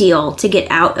plea deal to get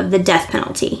out of the death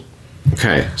penalty.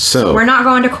 Okay, so we're not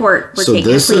going to court. We're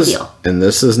taking a plea deal. And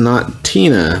this is not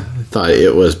Tina thought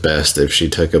it was best if she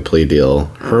took a plea deal.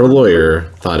 Her lawyer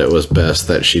thought it was best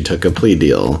that she took a plea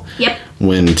deal. Yep.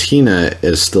 When Tina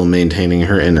is still maintaining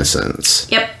her innocence.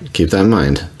 Yep. Keep that in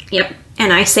mind. Yep.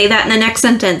 And I say that in the next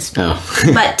sentence. Oh.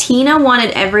 But Tina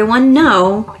wanted everyone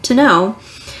to know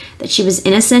that she was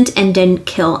innocent and didn't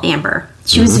kill Amber.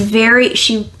 She was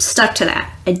she stuck to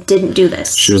that. I didn't do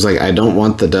this. She was like, I don't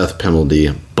want the death penalty,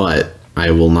 but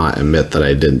I will not admit that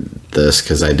I did this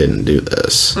because I didn't do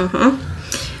this. Mm-hmm.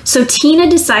 So Tina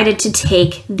decided to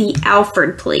take the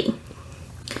Alford plea.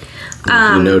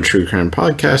 If you know True Crime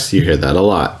Podcasts, you hear that a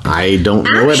lot. I don't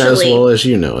know it as well as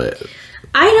you know it.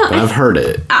 I don't. But I've heard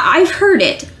it. I've heard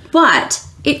it, but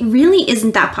it really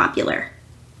isn't that popular.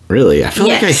 Really? I feel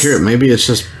like I hear it. Maybe it's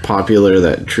just popular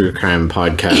that True Crime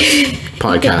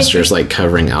podcasters like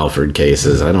covering Alford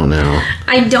cases. I don't know.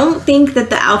 I don't think that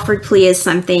the Alford plea is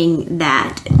something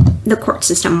that the court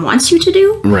system wants you to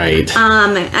do. Right.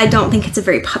 I don't think it's a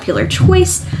very popular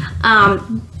choice.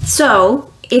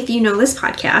 So, if you know this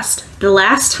podcast, the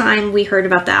last time we heard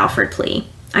about the Alford plea,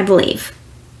 I believe,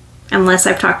 unless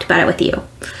I've talked about it with you,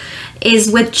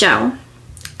 is with Joe.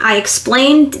 I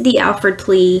explained the Alford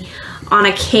plea on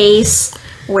a case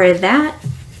where that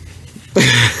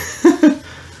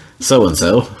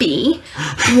so-and-so B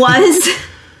was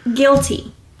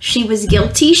guilty. She was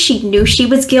guilty. She knew she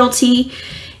was guilty.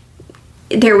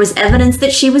 There was evidence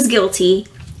that she was guilty,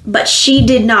 but she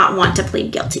did not want to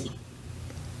plead guilty.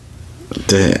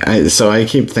 So I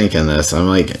keep thinking this. I'm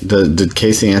like, did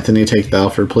Casey Anthony take the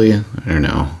Alford plea or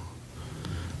no?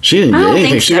 She didn't get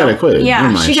anything. She got acquitted.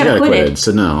 Yeah, she got acquitted.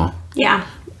 So no. Yeah.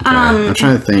 Okay. I'm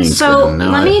trying to think. So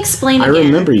let me explain again. I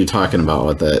remember you talking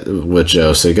about with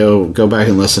Joe. So go back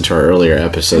and listen to our earlier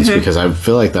episodes because I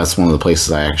feel like that's one of the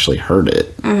places I actually heard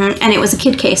it. And it was a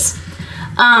kid case.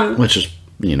 Which is,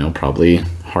 probably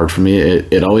hard for me.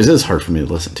 It always is hard for me to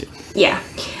listen to.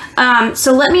 Yeah.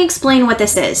 So let me explain what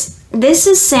this is. This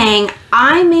is saying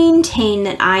I maintain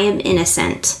that I am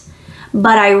innocent,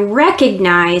 but I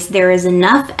recognize there is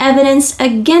enough evidence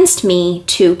against me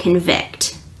to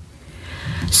convict.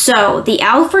 So the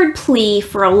Alford plea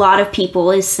for a lot of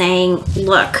people is saying,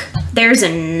 look, there's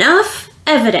enough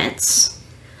evidence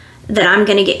that I'm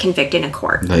going to get convicted in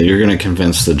court. That you're going to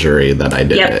convince the jury that I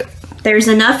did it. There's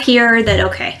enough here that,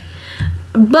 okay.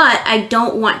 But I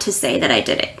don't want to say that I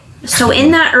did it. So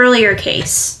in that earlier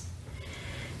case,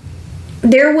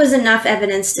 there was enough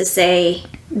evidence to say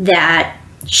that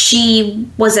she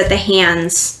was at the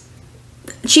hands,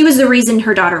 she was the reason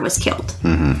her daughter was killed.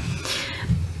 Mm-hmm.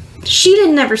 She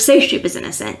didn't ever say she was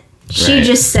innocent. She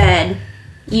just said,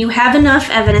 you have enough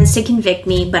evidence to convict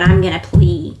me, but I'm going to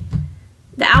plea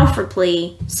the Alford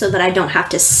plea so that I don't have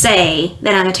to say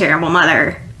that I'm a terrible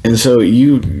mother. And so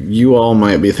you all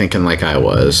might be thinking like I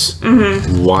was.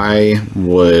 Mm-hmm. Why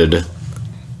would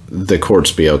the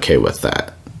courts be okay with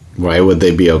that? Why would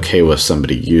they be okay with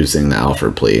somebody using the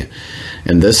Alford plea?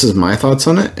 And this is my thoughts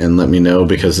on it, and let me know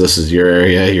because this is your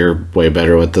area. You're way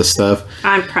better with this stuff.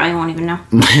 I probably won't even know.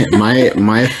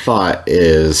 my thought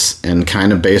is, and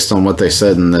kind of based on what they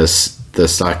said in this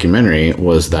documentary,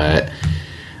 was that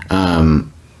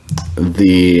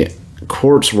the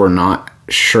courts were not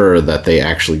sure that they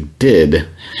actually did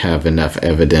have enough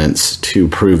evidence to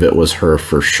prove it was her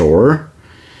for sure.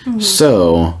 Mm-hmm.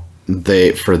 So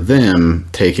for them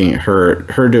taking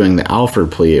her doing the Alford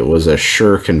plea, it was a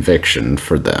sure conviction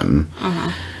for them.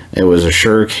 Uh-huh. It was a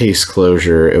sure case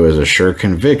closure. It was a sure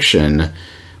conviction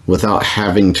without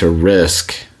having to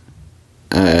risk.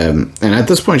 And at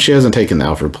this point, she hasn't taken the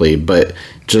Alford plea, but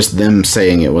just them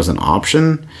saying it was an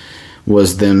option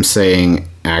was them saying,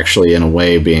 actually, in a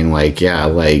way, being like, yeah,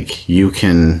 like, you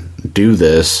can do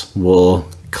this. We'll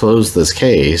close this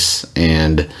case,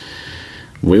 and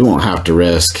we won't have to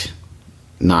risk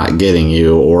not getting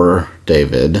you or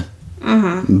David.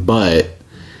 But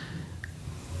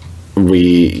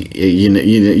you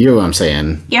know what I'm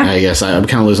saying. Yeah. I guess I'm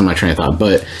kind of losing my train of thought,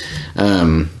 but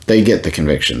they get the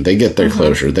conviction, they get their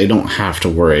closure, they don't have to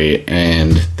worry,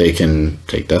 and they can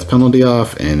take death penalty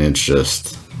off, and it's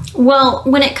just... Well,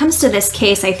 when it comes to this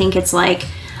case, I think it's like,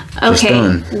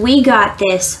 okay, we got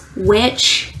this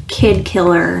witch kid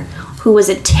killer who was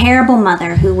a terrible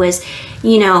mother, who was,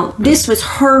 this was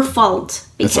her fault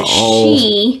because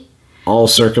she... all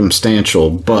circumstantial,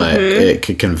 but it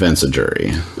could convince a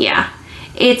jury. Yeah.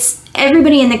 It's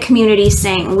everybody in the community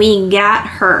saying, we got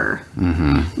her.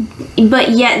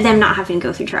 But yet them not having to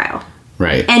go through trial.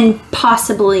 Right. And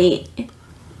possibly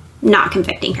not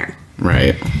convicting her.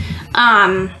 Right.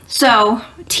 So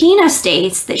Tina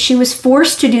states that she was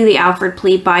forced to do the Alford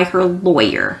plea by her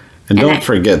lawyer. And don't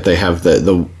forget, they have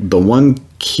the one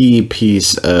key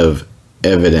piece of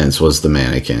evidence was the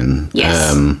mannequin.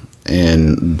 Yes.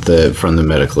 And from the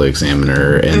medical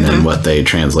examiner, and then what they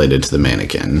translated to the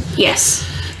mannequin. Yes.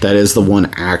 That is the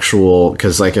one actual,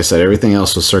 because like I said, everything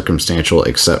else was circumstantial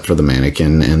except for the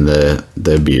mannequin and the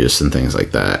abuse and things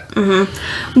like that.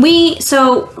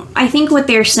 So I think what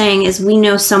they're saying is we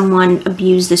know someone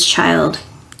abused this child.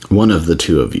 One of the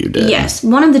two of you did. Yes,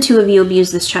 one of the two of you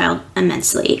abused this child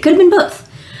immensely. It could have been both.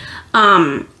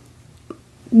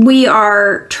 We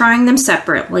are trying them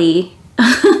separately.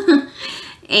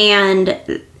 And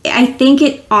I think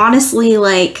it honestly,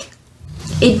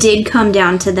 it did come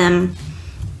down to them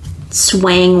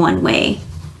swaying one way,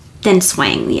 then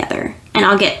swaying the other. And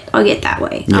I'll get that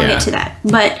way. I'll get to that.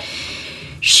 But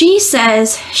she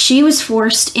says she was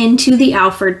forced into the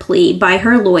Alford plea by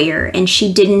her lawyer, and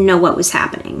she didn't know what was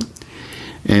happening.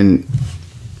 And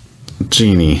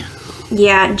Jeannie.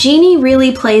 Yeah, Jeannie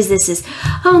really plays this as,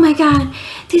 oh my God,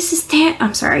 this is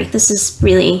I'm sorry, this is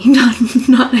really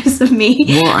not nice of me.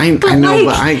 Well, I know,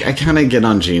 but I kind of get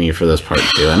on Jeannie for this part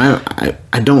too, and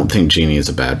I don't think Jeannie is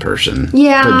a bad person.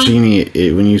 Yeah. But Jeannie,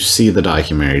 when you see the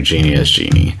documentary, Jeannie is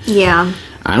Jeannie. Yeah.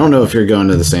 I don't know if you're going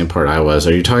to the same part I was.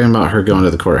 Are you talking about her going to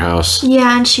the courthouse?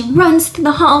 Yeah, and she runs through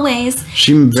the hallways.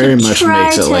 She very much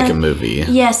makes it like a movie.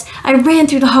 Yes, I ran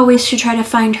through the hallways to try to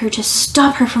find her, to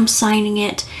stop her from signing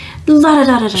it.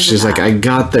 She's like, I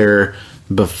got there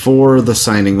before the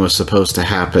signing was supposed to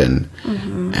happen,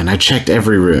 and I checked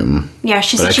every room. Yeah,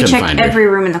 she said she checked every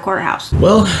room in the courthouse.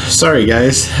 Well, sorry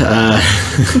guys.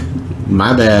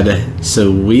 My bad.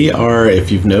 So we are,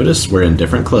 if you've noticed, we're in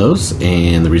different clothes,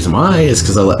 and the reason why is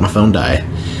because I let my phone die.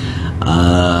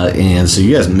 And so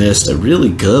you guys missed a really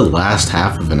good last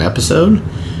half of an episode,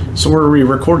 so we're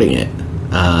re-recording it.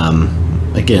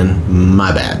 Again,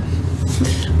 my bad.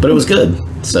 But it was good,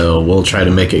 so we'll try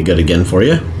to make it good again for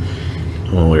you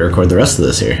when we record the rest of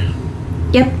this here.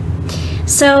 Yep.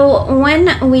 So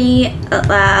when we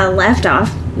left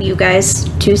off, you guys,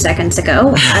 2 seconds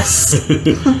ago,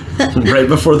 right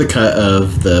before the cut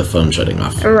of the phone shutting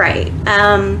off. Right.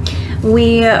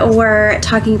 We were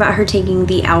talking about her taking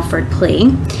the Alford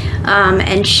plea,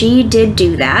 and she did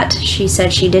do that. She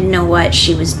said she didn't know what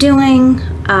she was doing,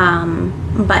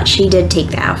 but she did take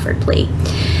the Alford plea.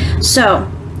 So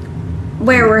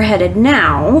where we're headed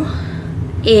now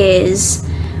is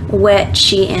what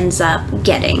she ends up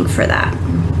getting for that.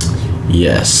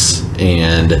 Yes,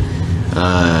 and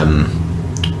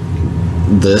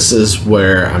this is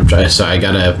where I'm trying. So I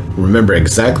gotta remember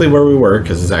exactly where we were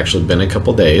because it's actually been a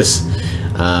couple days.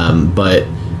 But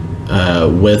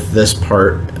with this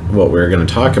part, what we're going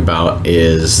to talk about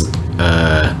is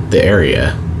the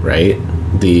area, right?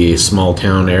 The small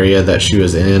town area that she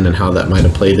was in, and how that might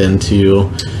have played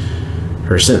into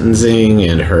her sentencing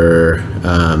and her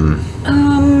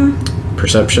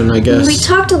perception, I guess. We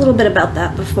talked a little bit about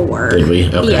that before. Did we?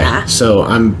 Okay. Yeah. So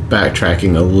I'm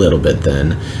backtracking a little bit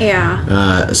then.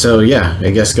 Yeah. So yeah, I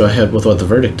guess go ahead with what the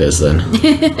verdict is then.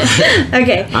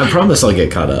 Okay. I promise I'll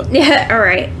get caught up. Yeah, all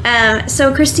right.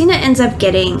 So Christina ends up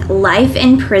getting life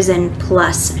in prison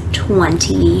plus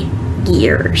 20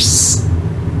 years.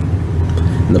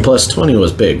 And the plus 20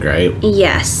 was big, right?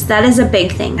 Yes, that is a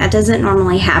big thing. That doesn't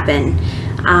normally happen.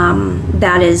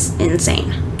 That is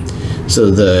insane. So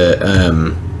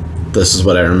this is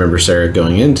what I remember Sarah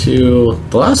going into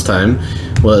the last time,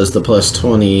 was the plus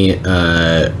 20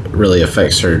 really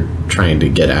affects her trying to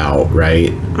get out, right?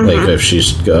 Mm-hmm. Like if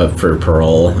she's up for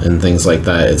parole and things like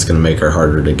that, it's going to make her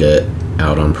harder to get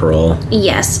out on parole.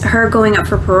 Yes, her going up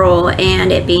for parole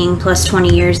and it being plus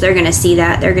 20 years, they're going to see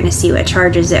that. They're going to see what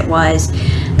charges it was,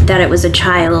 that it was a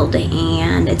child,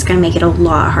 and it's going to make it a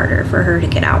lot harder for her to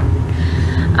get out.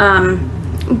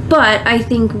 But I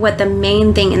think what the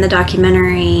main thing in the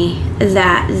documentary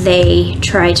that they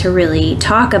try to really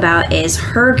talk about is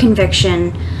her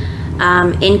conviction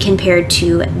in compared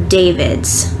to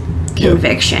David's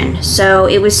conviction. Yep. So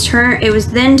it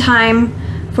was then time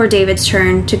for David's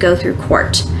turn to go through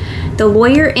court. The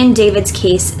lawyer in David's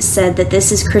case said that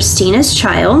this is Christina's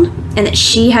child and that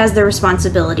she has the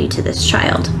responsibility to this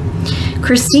child.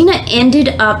 Christina ended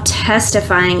up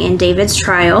testifying in David's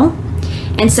trial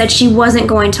and said she wasn't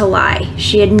going to lie.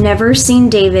 She had never seen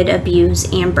David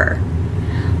abuse Amber.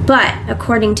 But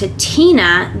according to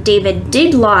Tina, David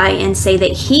did lie and say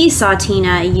that he saw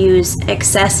Tina use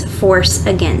excess force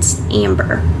against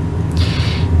Amber.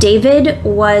 David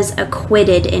was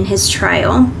acquitted in his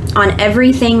trial on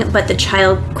everything but the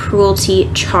child cruelty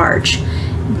charge.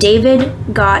 David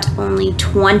got only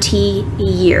 20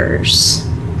 years.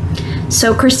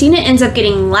 So Christina ends up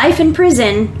getting life in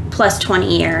prison plus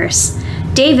 20 years.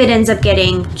 David ends up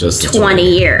getting just 20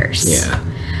 years. Yeah.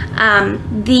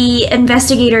 The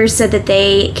investigators said that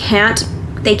they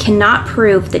cannot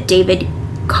prove that David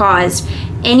caused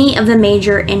any of the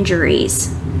major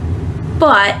injuries.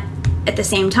 But at the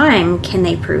same time, can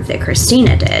they prove that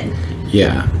Christina did?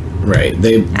 Yeah, right.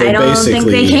 I don't think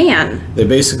they can. They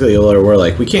basically were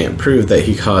like, we can't prove that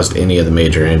he caused any of the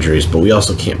major injuries, but we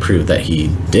also can't prove that he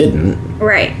didn't.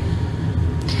 Right.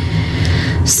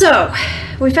 So,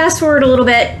 we fast forward a little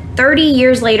bit. 30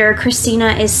 years later, Christina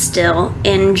is still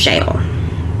in jail.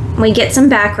 We get some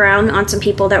background on some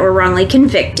people that were wrongly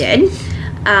convicted.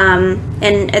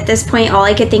 And at this point, all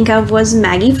I could think of was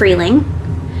Maggie Freeling,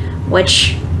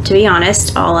 which, to be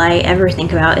honest, all I ever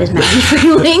think about is Maggie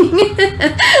Freeling.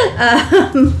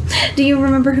 Do you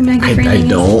remember who Maggie Freeling is? I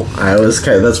don't.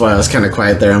 That's why I was kind of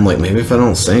quiet there. I'm like, maybe if I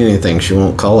don't say anything, she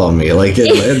won't call on me. Like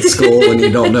in school, when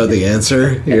you don't know the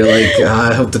answer, you're like,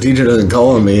 I hope the teacher doesn't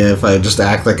call on me if I just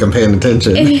act like I'm paying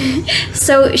attention.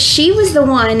 So she was the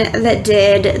one that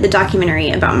did the documentary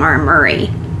about Mara Murray.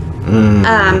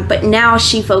 But now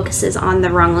she focuses on the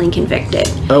wrongly convicted.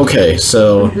 Okay,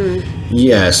 so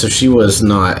yeah, so she was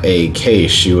not a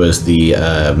case; she was the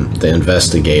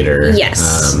investigator.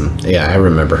 Yes. Yeah, I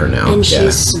remember her now. And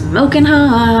she's smoking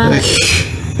hot.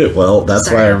 Well, that's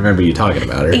why I remember you talking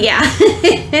about her. Yeah.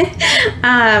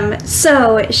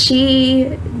 So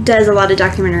she does a lot of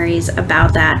documentaries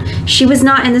about that. She was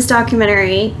not in this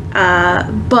documentary,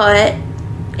 but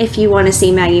if you want to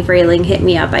see Maggie Freeling, hit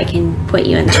me up. I can put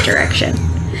you in that direction.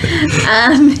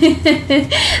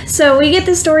 So we get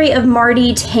the story of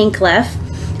Marty Tankleff,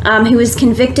 who was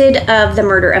convicted of the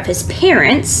murder of his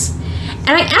parents. And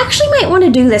I actually might want to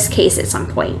do this case at some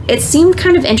point. It seemed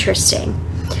kind of interesting.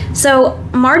 So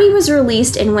Marty was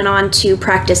released and went on to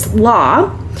practice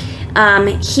law.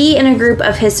 He and a group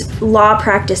of his law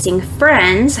practicing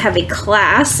friends have a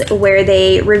class where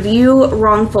they review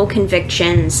wrongful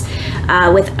convictions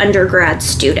with undergrad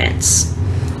students.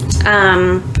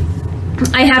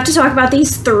 I have to talk about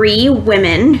these 3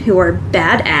 women who are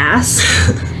badass,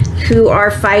 who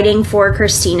are fighting for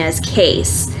Christina's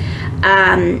case.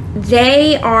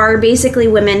 They are basically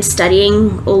women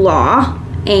studying law,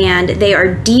 and they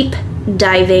are deep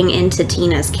diving into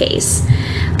Tina's case.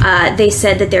 They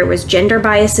said that there was gender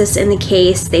biases in the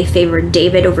case. They favored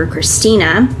David over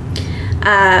Christina.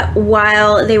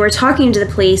 While they were talking to the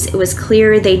police, it was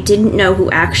clear they didn't know who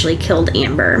actually killed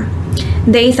Amber.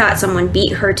 They thought someone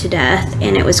beat her to death,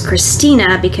 and it was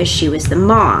Christina because she was the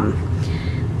mom.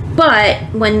 But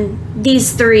when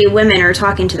these 3 women are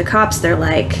talking to the cops, they're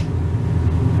like,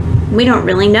 we don't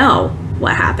really know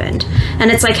what happened.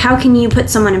 And it's like, how can you put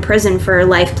someone in prison for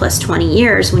life plus 20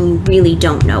 years when you really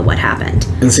don't know what happened?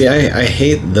 And see, I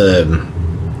hate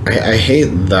I hate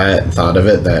that thought of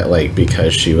it, that like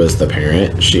because she was the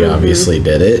parent, she obviously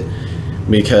did it.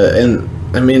 Because, and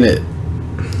I mean,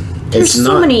 there's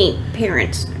so many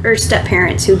parents or step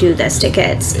parents who do this to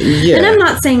kids. Yeah. And I'm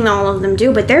not saying all of them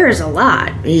do, but there is a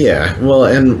lot. Yeah. Well,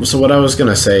 and so what I was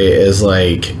gonna say is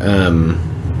like,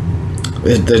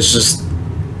 it's just,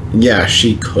 yeah,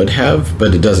 she could have,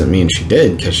 but it doesn't mean she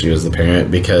did because she was the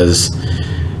parent. Because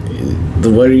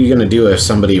what are you gonna do if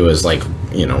somebody was like,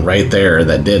 you know, right there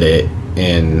that did it,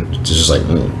 and just like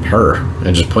her,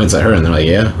 and just points at her, and they're like,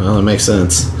 yeah, well, it makes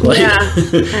sense. Like, yeah,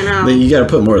 I know. You got to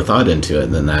put more thought into it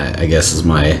than that, I guess, is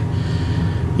my,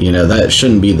 you know, that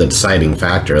shouldn't be the deciding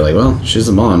factor. Like, well, she's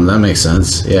a mom, that makes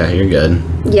sense. Yeah, you're good.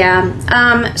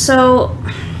 Yeah. So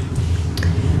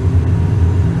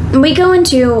we go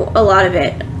into a lot of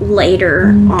it later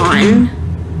on.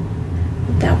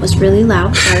 That was really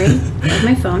loud. Sorry, that was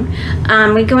my phone.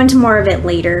 We go into more of it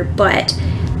later, but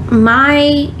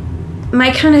my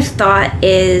kind of thought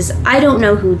is, I don't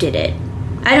know who did it.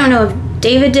 I don't know if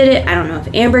David did it. I don't know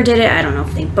if Amber did it. I don't know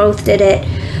if they both did it.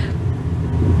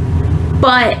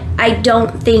 But I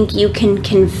don't think you can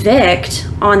convict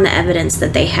on the evidence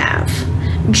that they have.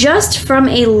 Just from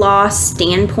a law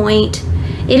standpoint,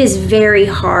 it is very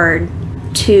hard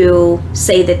to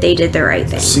say that they did the right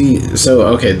thing. See, so,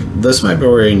 okay, this might be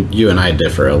where you and I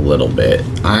differ a little bit.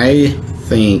 I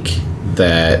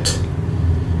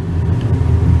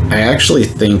actually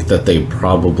think that they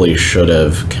probably should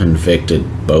have convicted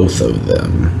both of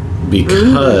them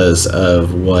because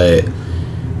of what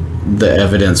the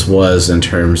evidence was in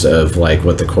terms of like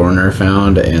what the coroner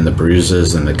found and the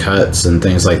bruises and the cuts and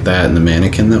things like that and the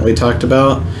mannequin that we talked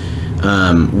about.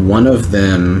 One of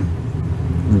them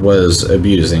was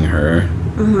abusing her,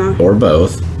 or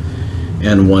both,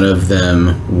 and one of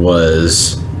them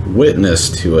was witness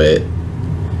to it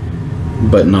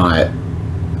but not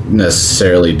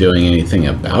necessarily doing anything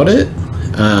about it,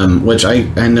 which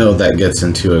I know that gets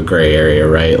into a gray area,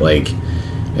 right? Like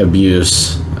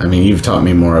abuse. I mean, you've taught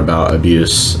me more about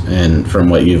abuse, and from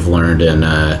what you've learned in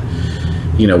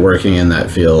working in that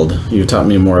field, you've taught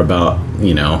me more about,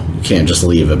 you can't just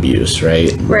leave abuse,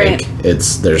 right? Right. Like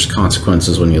there's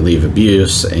consequences when you leave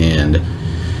abuse, and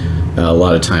a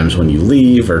lot of times when you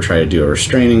leave or try to do a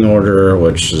restraining order,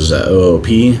 which is a OOP,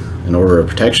 an order of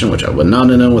protection, which I would not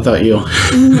have known without you. A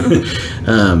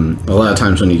lot of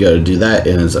times when you go to do that,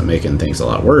 it ends up making things a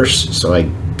lot worse. So I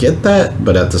get that,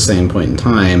 but at the same point in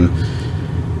time,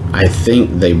 I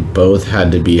think they both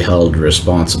had to be held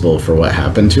responsible for what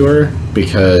happened to her,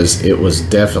 because it was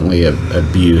definitely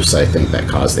abuse, I think, that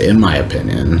caused it, in my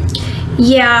opinion.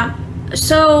 Yeah.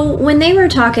 So when they were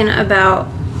talking about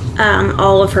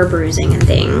all of her bruising and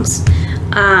things,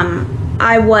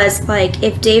 I was like,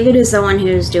 if David is the one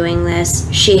who's doing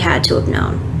this, she had to have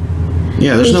known.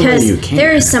 Yeah, there's no way you can't. Because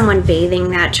there is someone bathing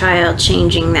that child,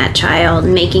 changing that child,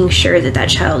 making sure that that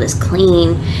child is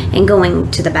clean, and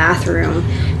going to the bathroom.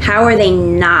 How are they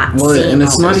not seeing and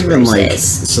it's all not those even bruises? like,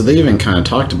 so they even kind of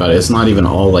talked about it. It's not even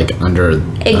all like under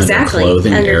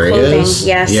clothing under areas. Clothing,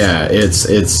 yes. Yeah,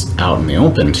 it's out in the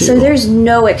open too. So there's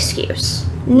no excuse.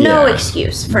 No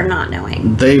excuse for not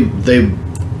knowing.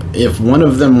 If one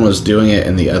of them was doing it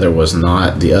and the other was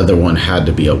not, the other one had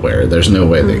to be aware. There's no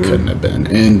way they couldn't have been.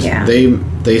 And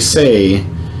they say,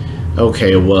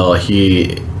 okay, well,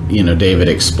 David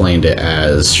explained it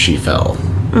as she fell,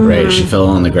 right? She fell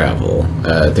on the gravel,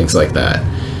 things like that.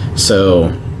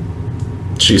 So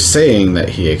she's saying that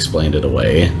he explained it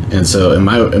away. And so in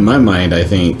my mind, I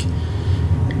think,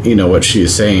 what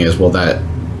she's saying is, well, that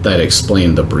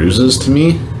explained the bruises to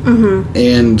me.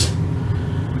 And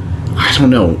I don't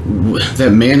know,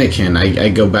 that mannequin, I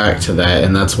go back to that,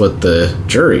 and that's what the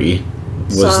jury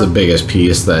was the biggest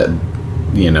piece that,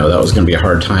 that was going to be a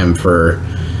hard time for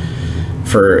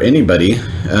anybody,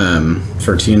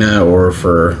 for Tina, or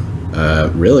for,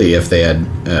 really, if they had,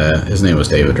 his name was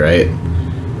David, right?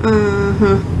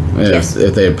 Yes.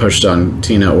 If they had pushed on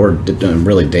Tina, or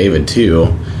really David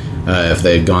too, if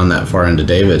they had gone that far into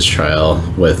David's trial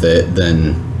with it,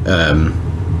 then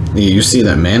you see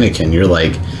that mannequin, you're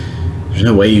like, there's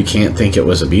no way you can't think it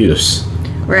was abuse.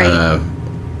 Right.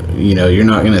 You're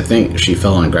not going to think she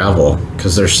fell on gravel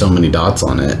because there's so many dots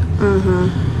on it.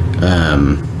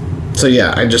 So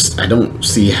yeah, I don't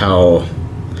see how,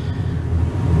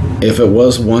 if it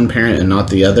was one parent and not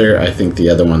the other, I think the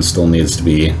other one still needs to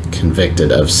be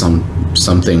convicted of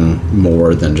something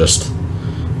more than just a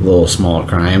little small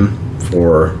crime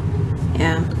for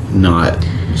not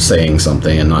saying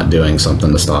something and not doing something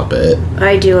to stop it.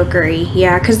 I do agree.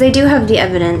 Yeah, because they do have the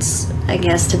evidence, I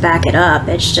guess, to back it up.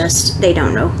 It's just they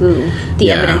don't know who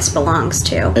the evidence belongs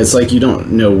to. It's like you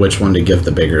don't know which one to give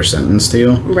the bigger sentence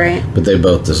to. Right. But they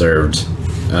both deserved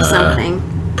something.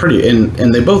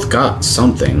 And they both got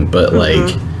something, but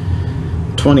like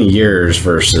 20 years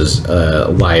versus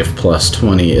life plus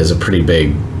 20 is a pretty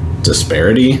big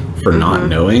disparity for not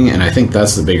knowing, and I think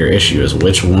that's the bigger issue, is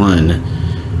which one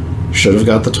should have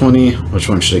got the 20, which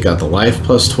one should have got the life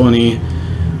plus 20,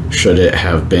 should it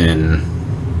have been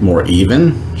more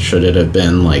even, should it have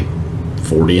been like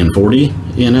 40 and 40,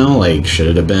 like should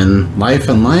it have been life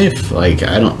and life, like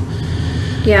I don't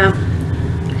know.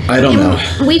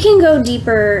 We can go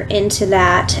deeper into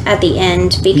that at the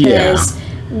end, because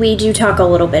we do talk a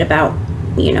little bit about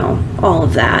all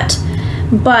of that.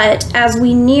 But as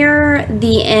we near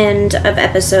the end of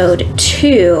episode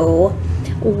 2,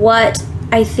 what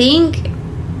I think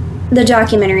the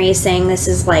documentary is saying, this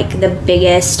is like the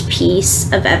biggest piece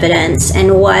of evidence,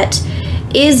 and what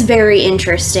is very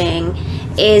interesting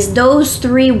is those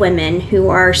 3 women who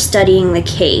are studying the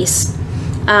case,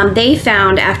 they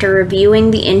found, after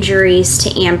reviewing the injuries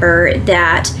to Amber,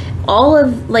 that all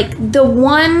of, like, the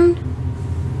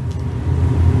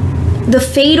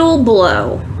fatal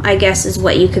blow I guess is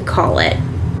what you could call it,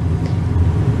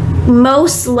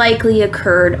 most likely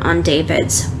occurred on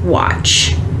David's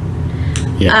watch.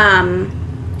 Yeah.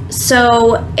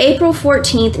 So, April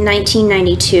 14th,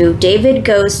 1992, David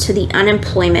goes to the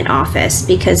unemployment office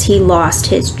because he lost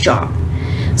his job,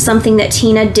 something that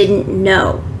Tina didn't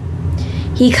know.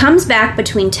 He comes back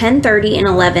between 10:30 and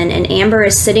 11, and Amber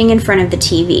is sitting in front of the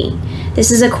TV.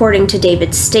 This is according to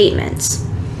David's statements.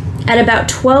 At about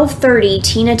 12:30,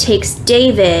 Tina takes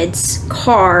David's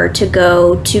car to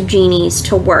go to Jeannie's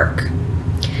to work.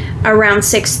 Around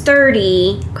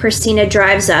 6:30, Christina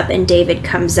drives up and David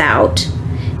comes out.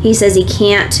 He says he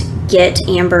can't get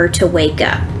Amber to wake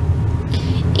up.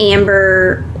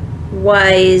 Amber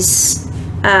was,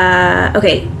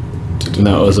 okay. And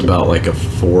that was about like a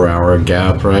 4-hour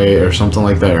gap, right? Or something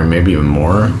like that, or maybe even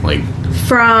more. Like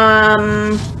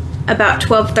From about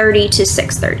 12:30 to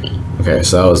 6:30. Okay,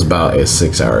 so that was about a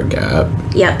 6-hour gap.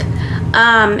 Yep.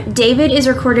 David is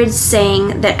recorded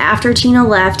saying that after Tina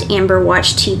left, Amber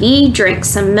watched TV, drank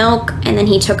some milk, and then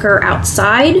he took her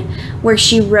outside where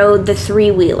she rode the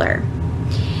three-wheeler.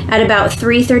 At about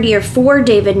 3:30 or 4,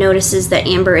 David notices that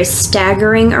Amber is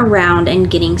staggering around and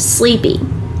getting sleepy.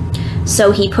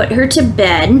 So he put her to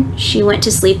bed. She went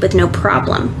to sleep with no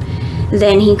problem.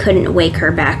 Then he couldn't wake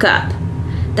her back up.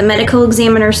 The medical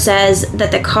examiner says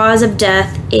that the cause of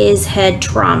death is head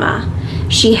trauma.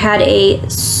 She had a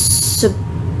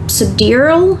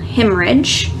subdural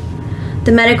hemorrhage.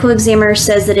 The medical examiner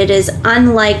says that it is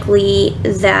unlikely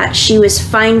that she was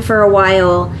fine for a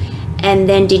while and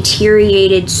then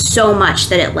deteriorated so much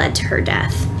that it led to her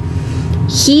death.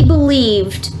 He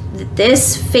believed that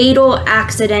this fatal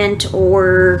accident,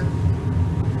 or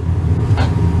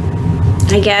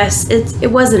I guess it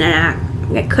wasn't an accident.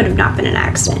 It could have not been an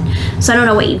accident. So I don't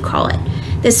know what you'd call it.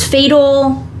 This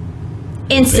fatal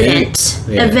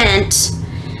event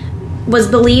was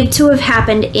believed to have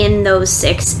happened in those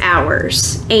 6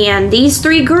 hours. And these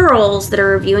 3 girls that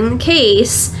are reviewing the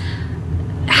case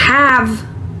have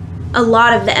a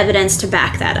lot of the evidence to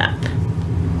back that up.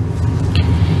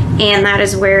 And that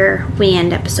is where we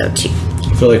end episode 2.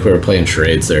 I feel like we were playing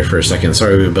charades there for a second.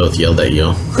 Sorry we both yelled at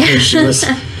you.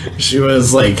 She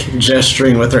was like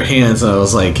gesturing with her hands, and I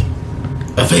was like,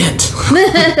 event.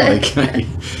 Like,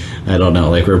 I don't know,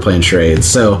 like we were playing charades.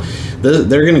 So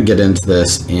they're going to get into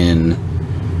this in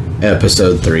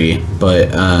episode 3,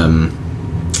 but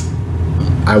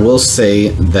I will say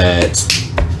that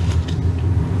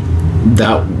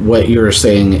what you were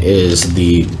saying is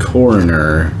the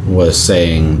coroner was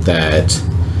saying that.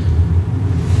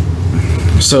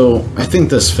 So I think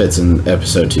this fits in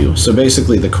episode 2. So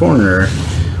basically the coroner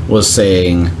was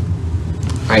saying,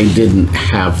 my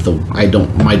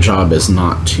job is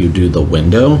not to do the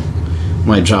window.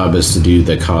 My job is to do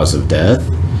the cause of death.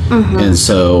 Mm-hmm. And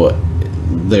so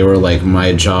they were like,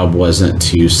 my job wasn't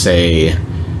to say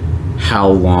how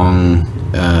long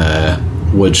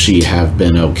would she have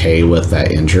been okay with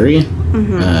that injury.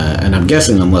 Mm-hmm. And I'm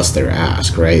guessing unless they're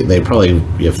asked, right? They probably,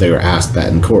 if they were asked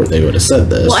that in court, they would have said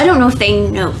this. Well, I don't know if they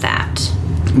know that.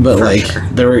 But like, sure.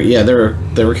 they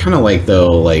were kind of like, though,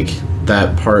 like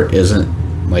that part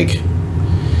isn't like,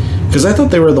 because I thought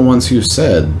they were the ones who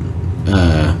said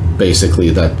basically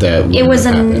that it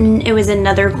was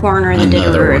another coroner that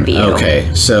did a review. Okay,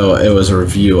 so it was a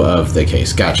review of the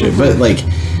case. Gotcha. Mm-hmm. But like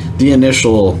the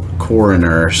initial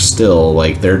coroner, still,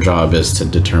 like their job is to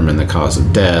determine the cause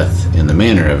of death and the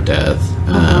manner of death,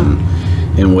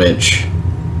 in which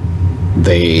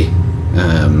they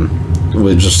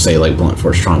would just say like blunt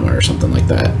force trauma or something like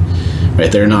that,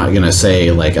 right? They're not gonna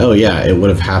say like, oh yeah, it would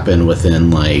have happened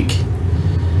within like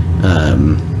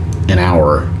an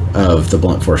hour of the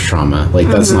blunt force trauma. Like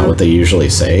that's not what they usually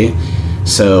say.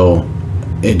 So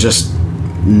it just,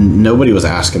 nobody was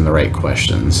asking the right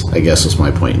questions, I guess was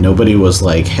my point. Nobody was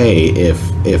like, hey,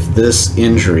 if this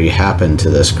injury happened to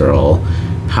this girl,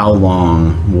 how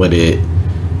long would it,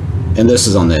 and this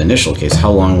is on the initial case,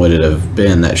 how long would it have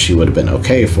been that she would have been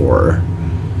okay for?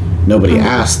 Nobody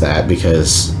asked that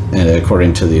because, and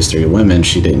according to these 3 women,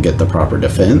 she didn't get the proper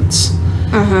defense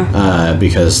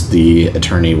because the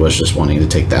attorney was just wanting to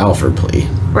take the Alford plea.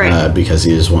 Right. Because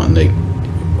he was wanting to,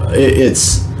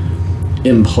 it's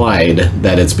implied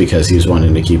that it's because he was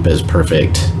wanting to keep his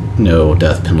perfect no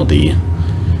death penalty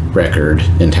record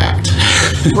intact.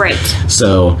 Right.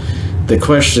 So the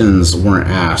questions weren't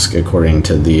asked according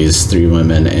to these 3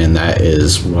 women, and that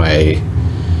is why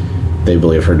they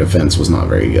believe her defense was not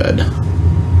very good.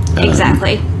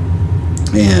 Exactly.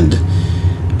 And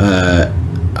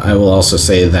I will also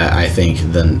say that I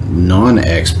think the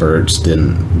non-experts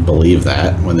didn't believe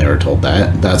that when they were told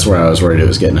that. That's where I was worried it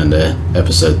was getting into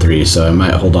episode 3, so I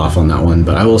might hold off on that one.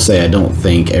 But I will say I don't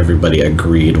think everybody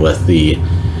agreed with the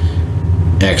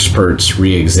experts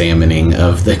re-examining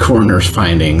of the coroner's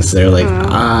findings. They're like,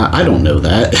 I don't know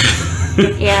that.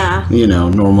 Yeah. You know,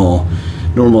 normal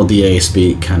DA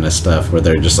speak kind of stuff where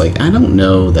they're just like, I don't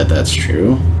know that that's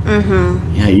true.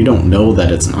 Mm-hmm. Yeah, you don't know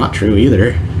that it's not true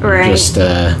either. Right. Just,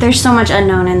 there's so much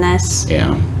unknown in this.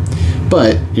 Yeah.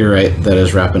 But you're right, that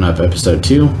is wrapping up episode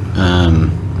 2.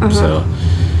 So,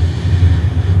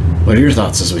 what are your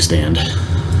thoughts as we stand?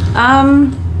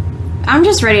 I'm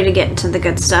just ready to get into the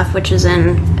good stuff, which is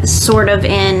in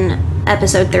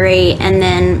episode 3, and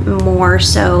then more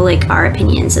so like our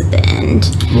opinions at the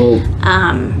end. Well,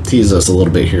 tease us a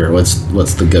little bit here. What's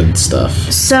the good stuff?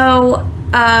 So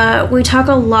we talk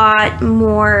a lot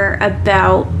more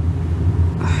about.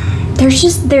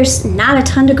 There's not a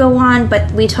ton to go on,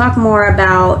 but we talk more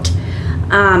about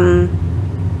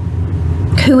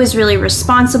who is really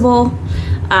responsible,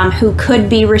 who could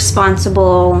be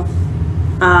responsible.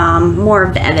 More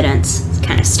of the evidence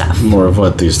kind of stuff. More of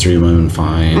what these 3 women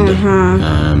find.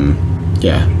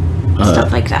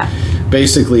 Stuff like that.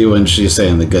 Basically, when she's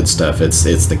saying the good stuff, it's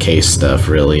the case stuff,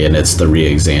 really, and it's the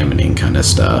re-examining kind of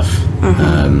stuff.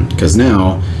 Because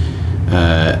now,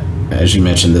 as you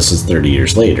mentioned, this is 30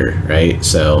 years later, right?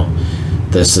 So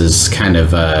this is kind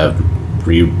of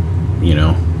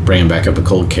bringing back up a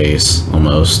cold case,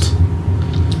 almost.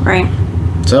 Right.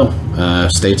 So,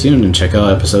 stay tuned and check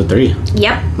out episode 3.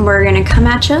 Yep, we're gonna come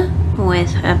at you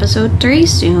with episode 3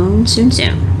 soon.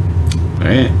 All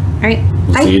right.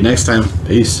 We'll Bye. see you next time.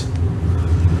 Peace.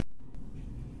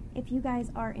 If you guys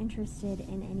are interested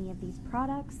in any of these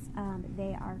products,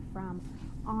 they are from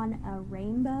On a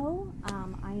Rainbow.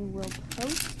 I will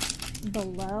post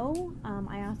below.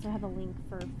 I also have a link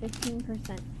for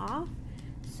 15% off,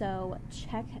 so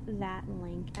check that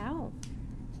link out.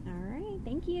 All right,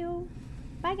 thank you.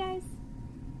 Bye, guys.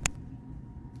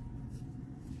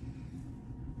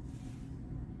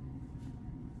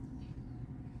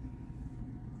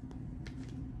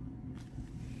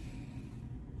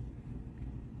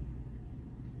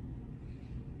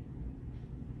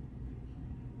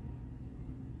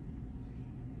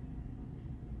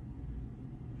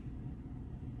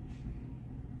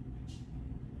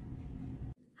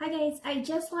 Hi guys, I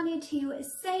just wanted to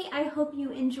say I hope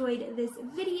you enjoyed this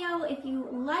video. If you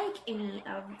like any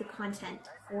of the content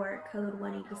for Code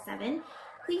 187,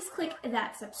 please click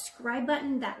that subscribe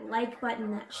button, that like button,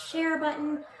 that share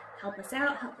button. Help us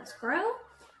out, help us grow.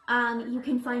 You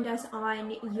can find us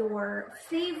on your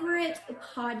favorite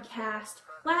podcast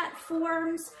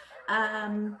platforms.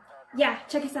 Yeah,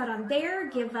 check us out on there.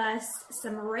 Give us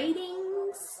some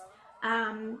ratings.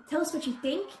 Tell us what you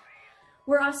think.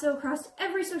 We're also across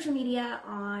every social media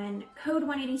on Code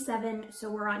 187. So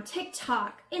we're on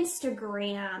TikTok,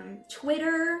 Instagram,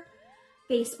 Twitter,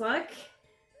 Facebook.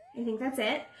 I think that's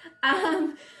it.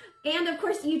 And of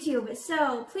course, YouTube.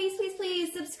 So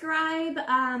please subscribe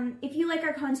if you like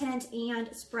our content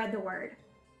and spread the word.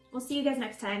 We'll see you guys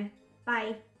next time.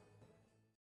 Bye.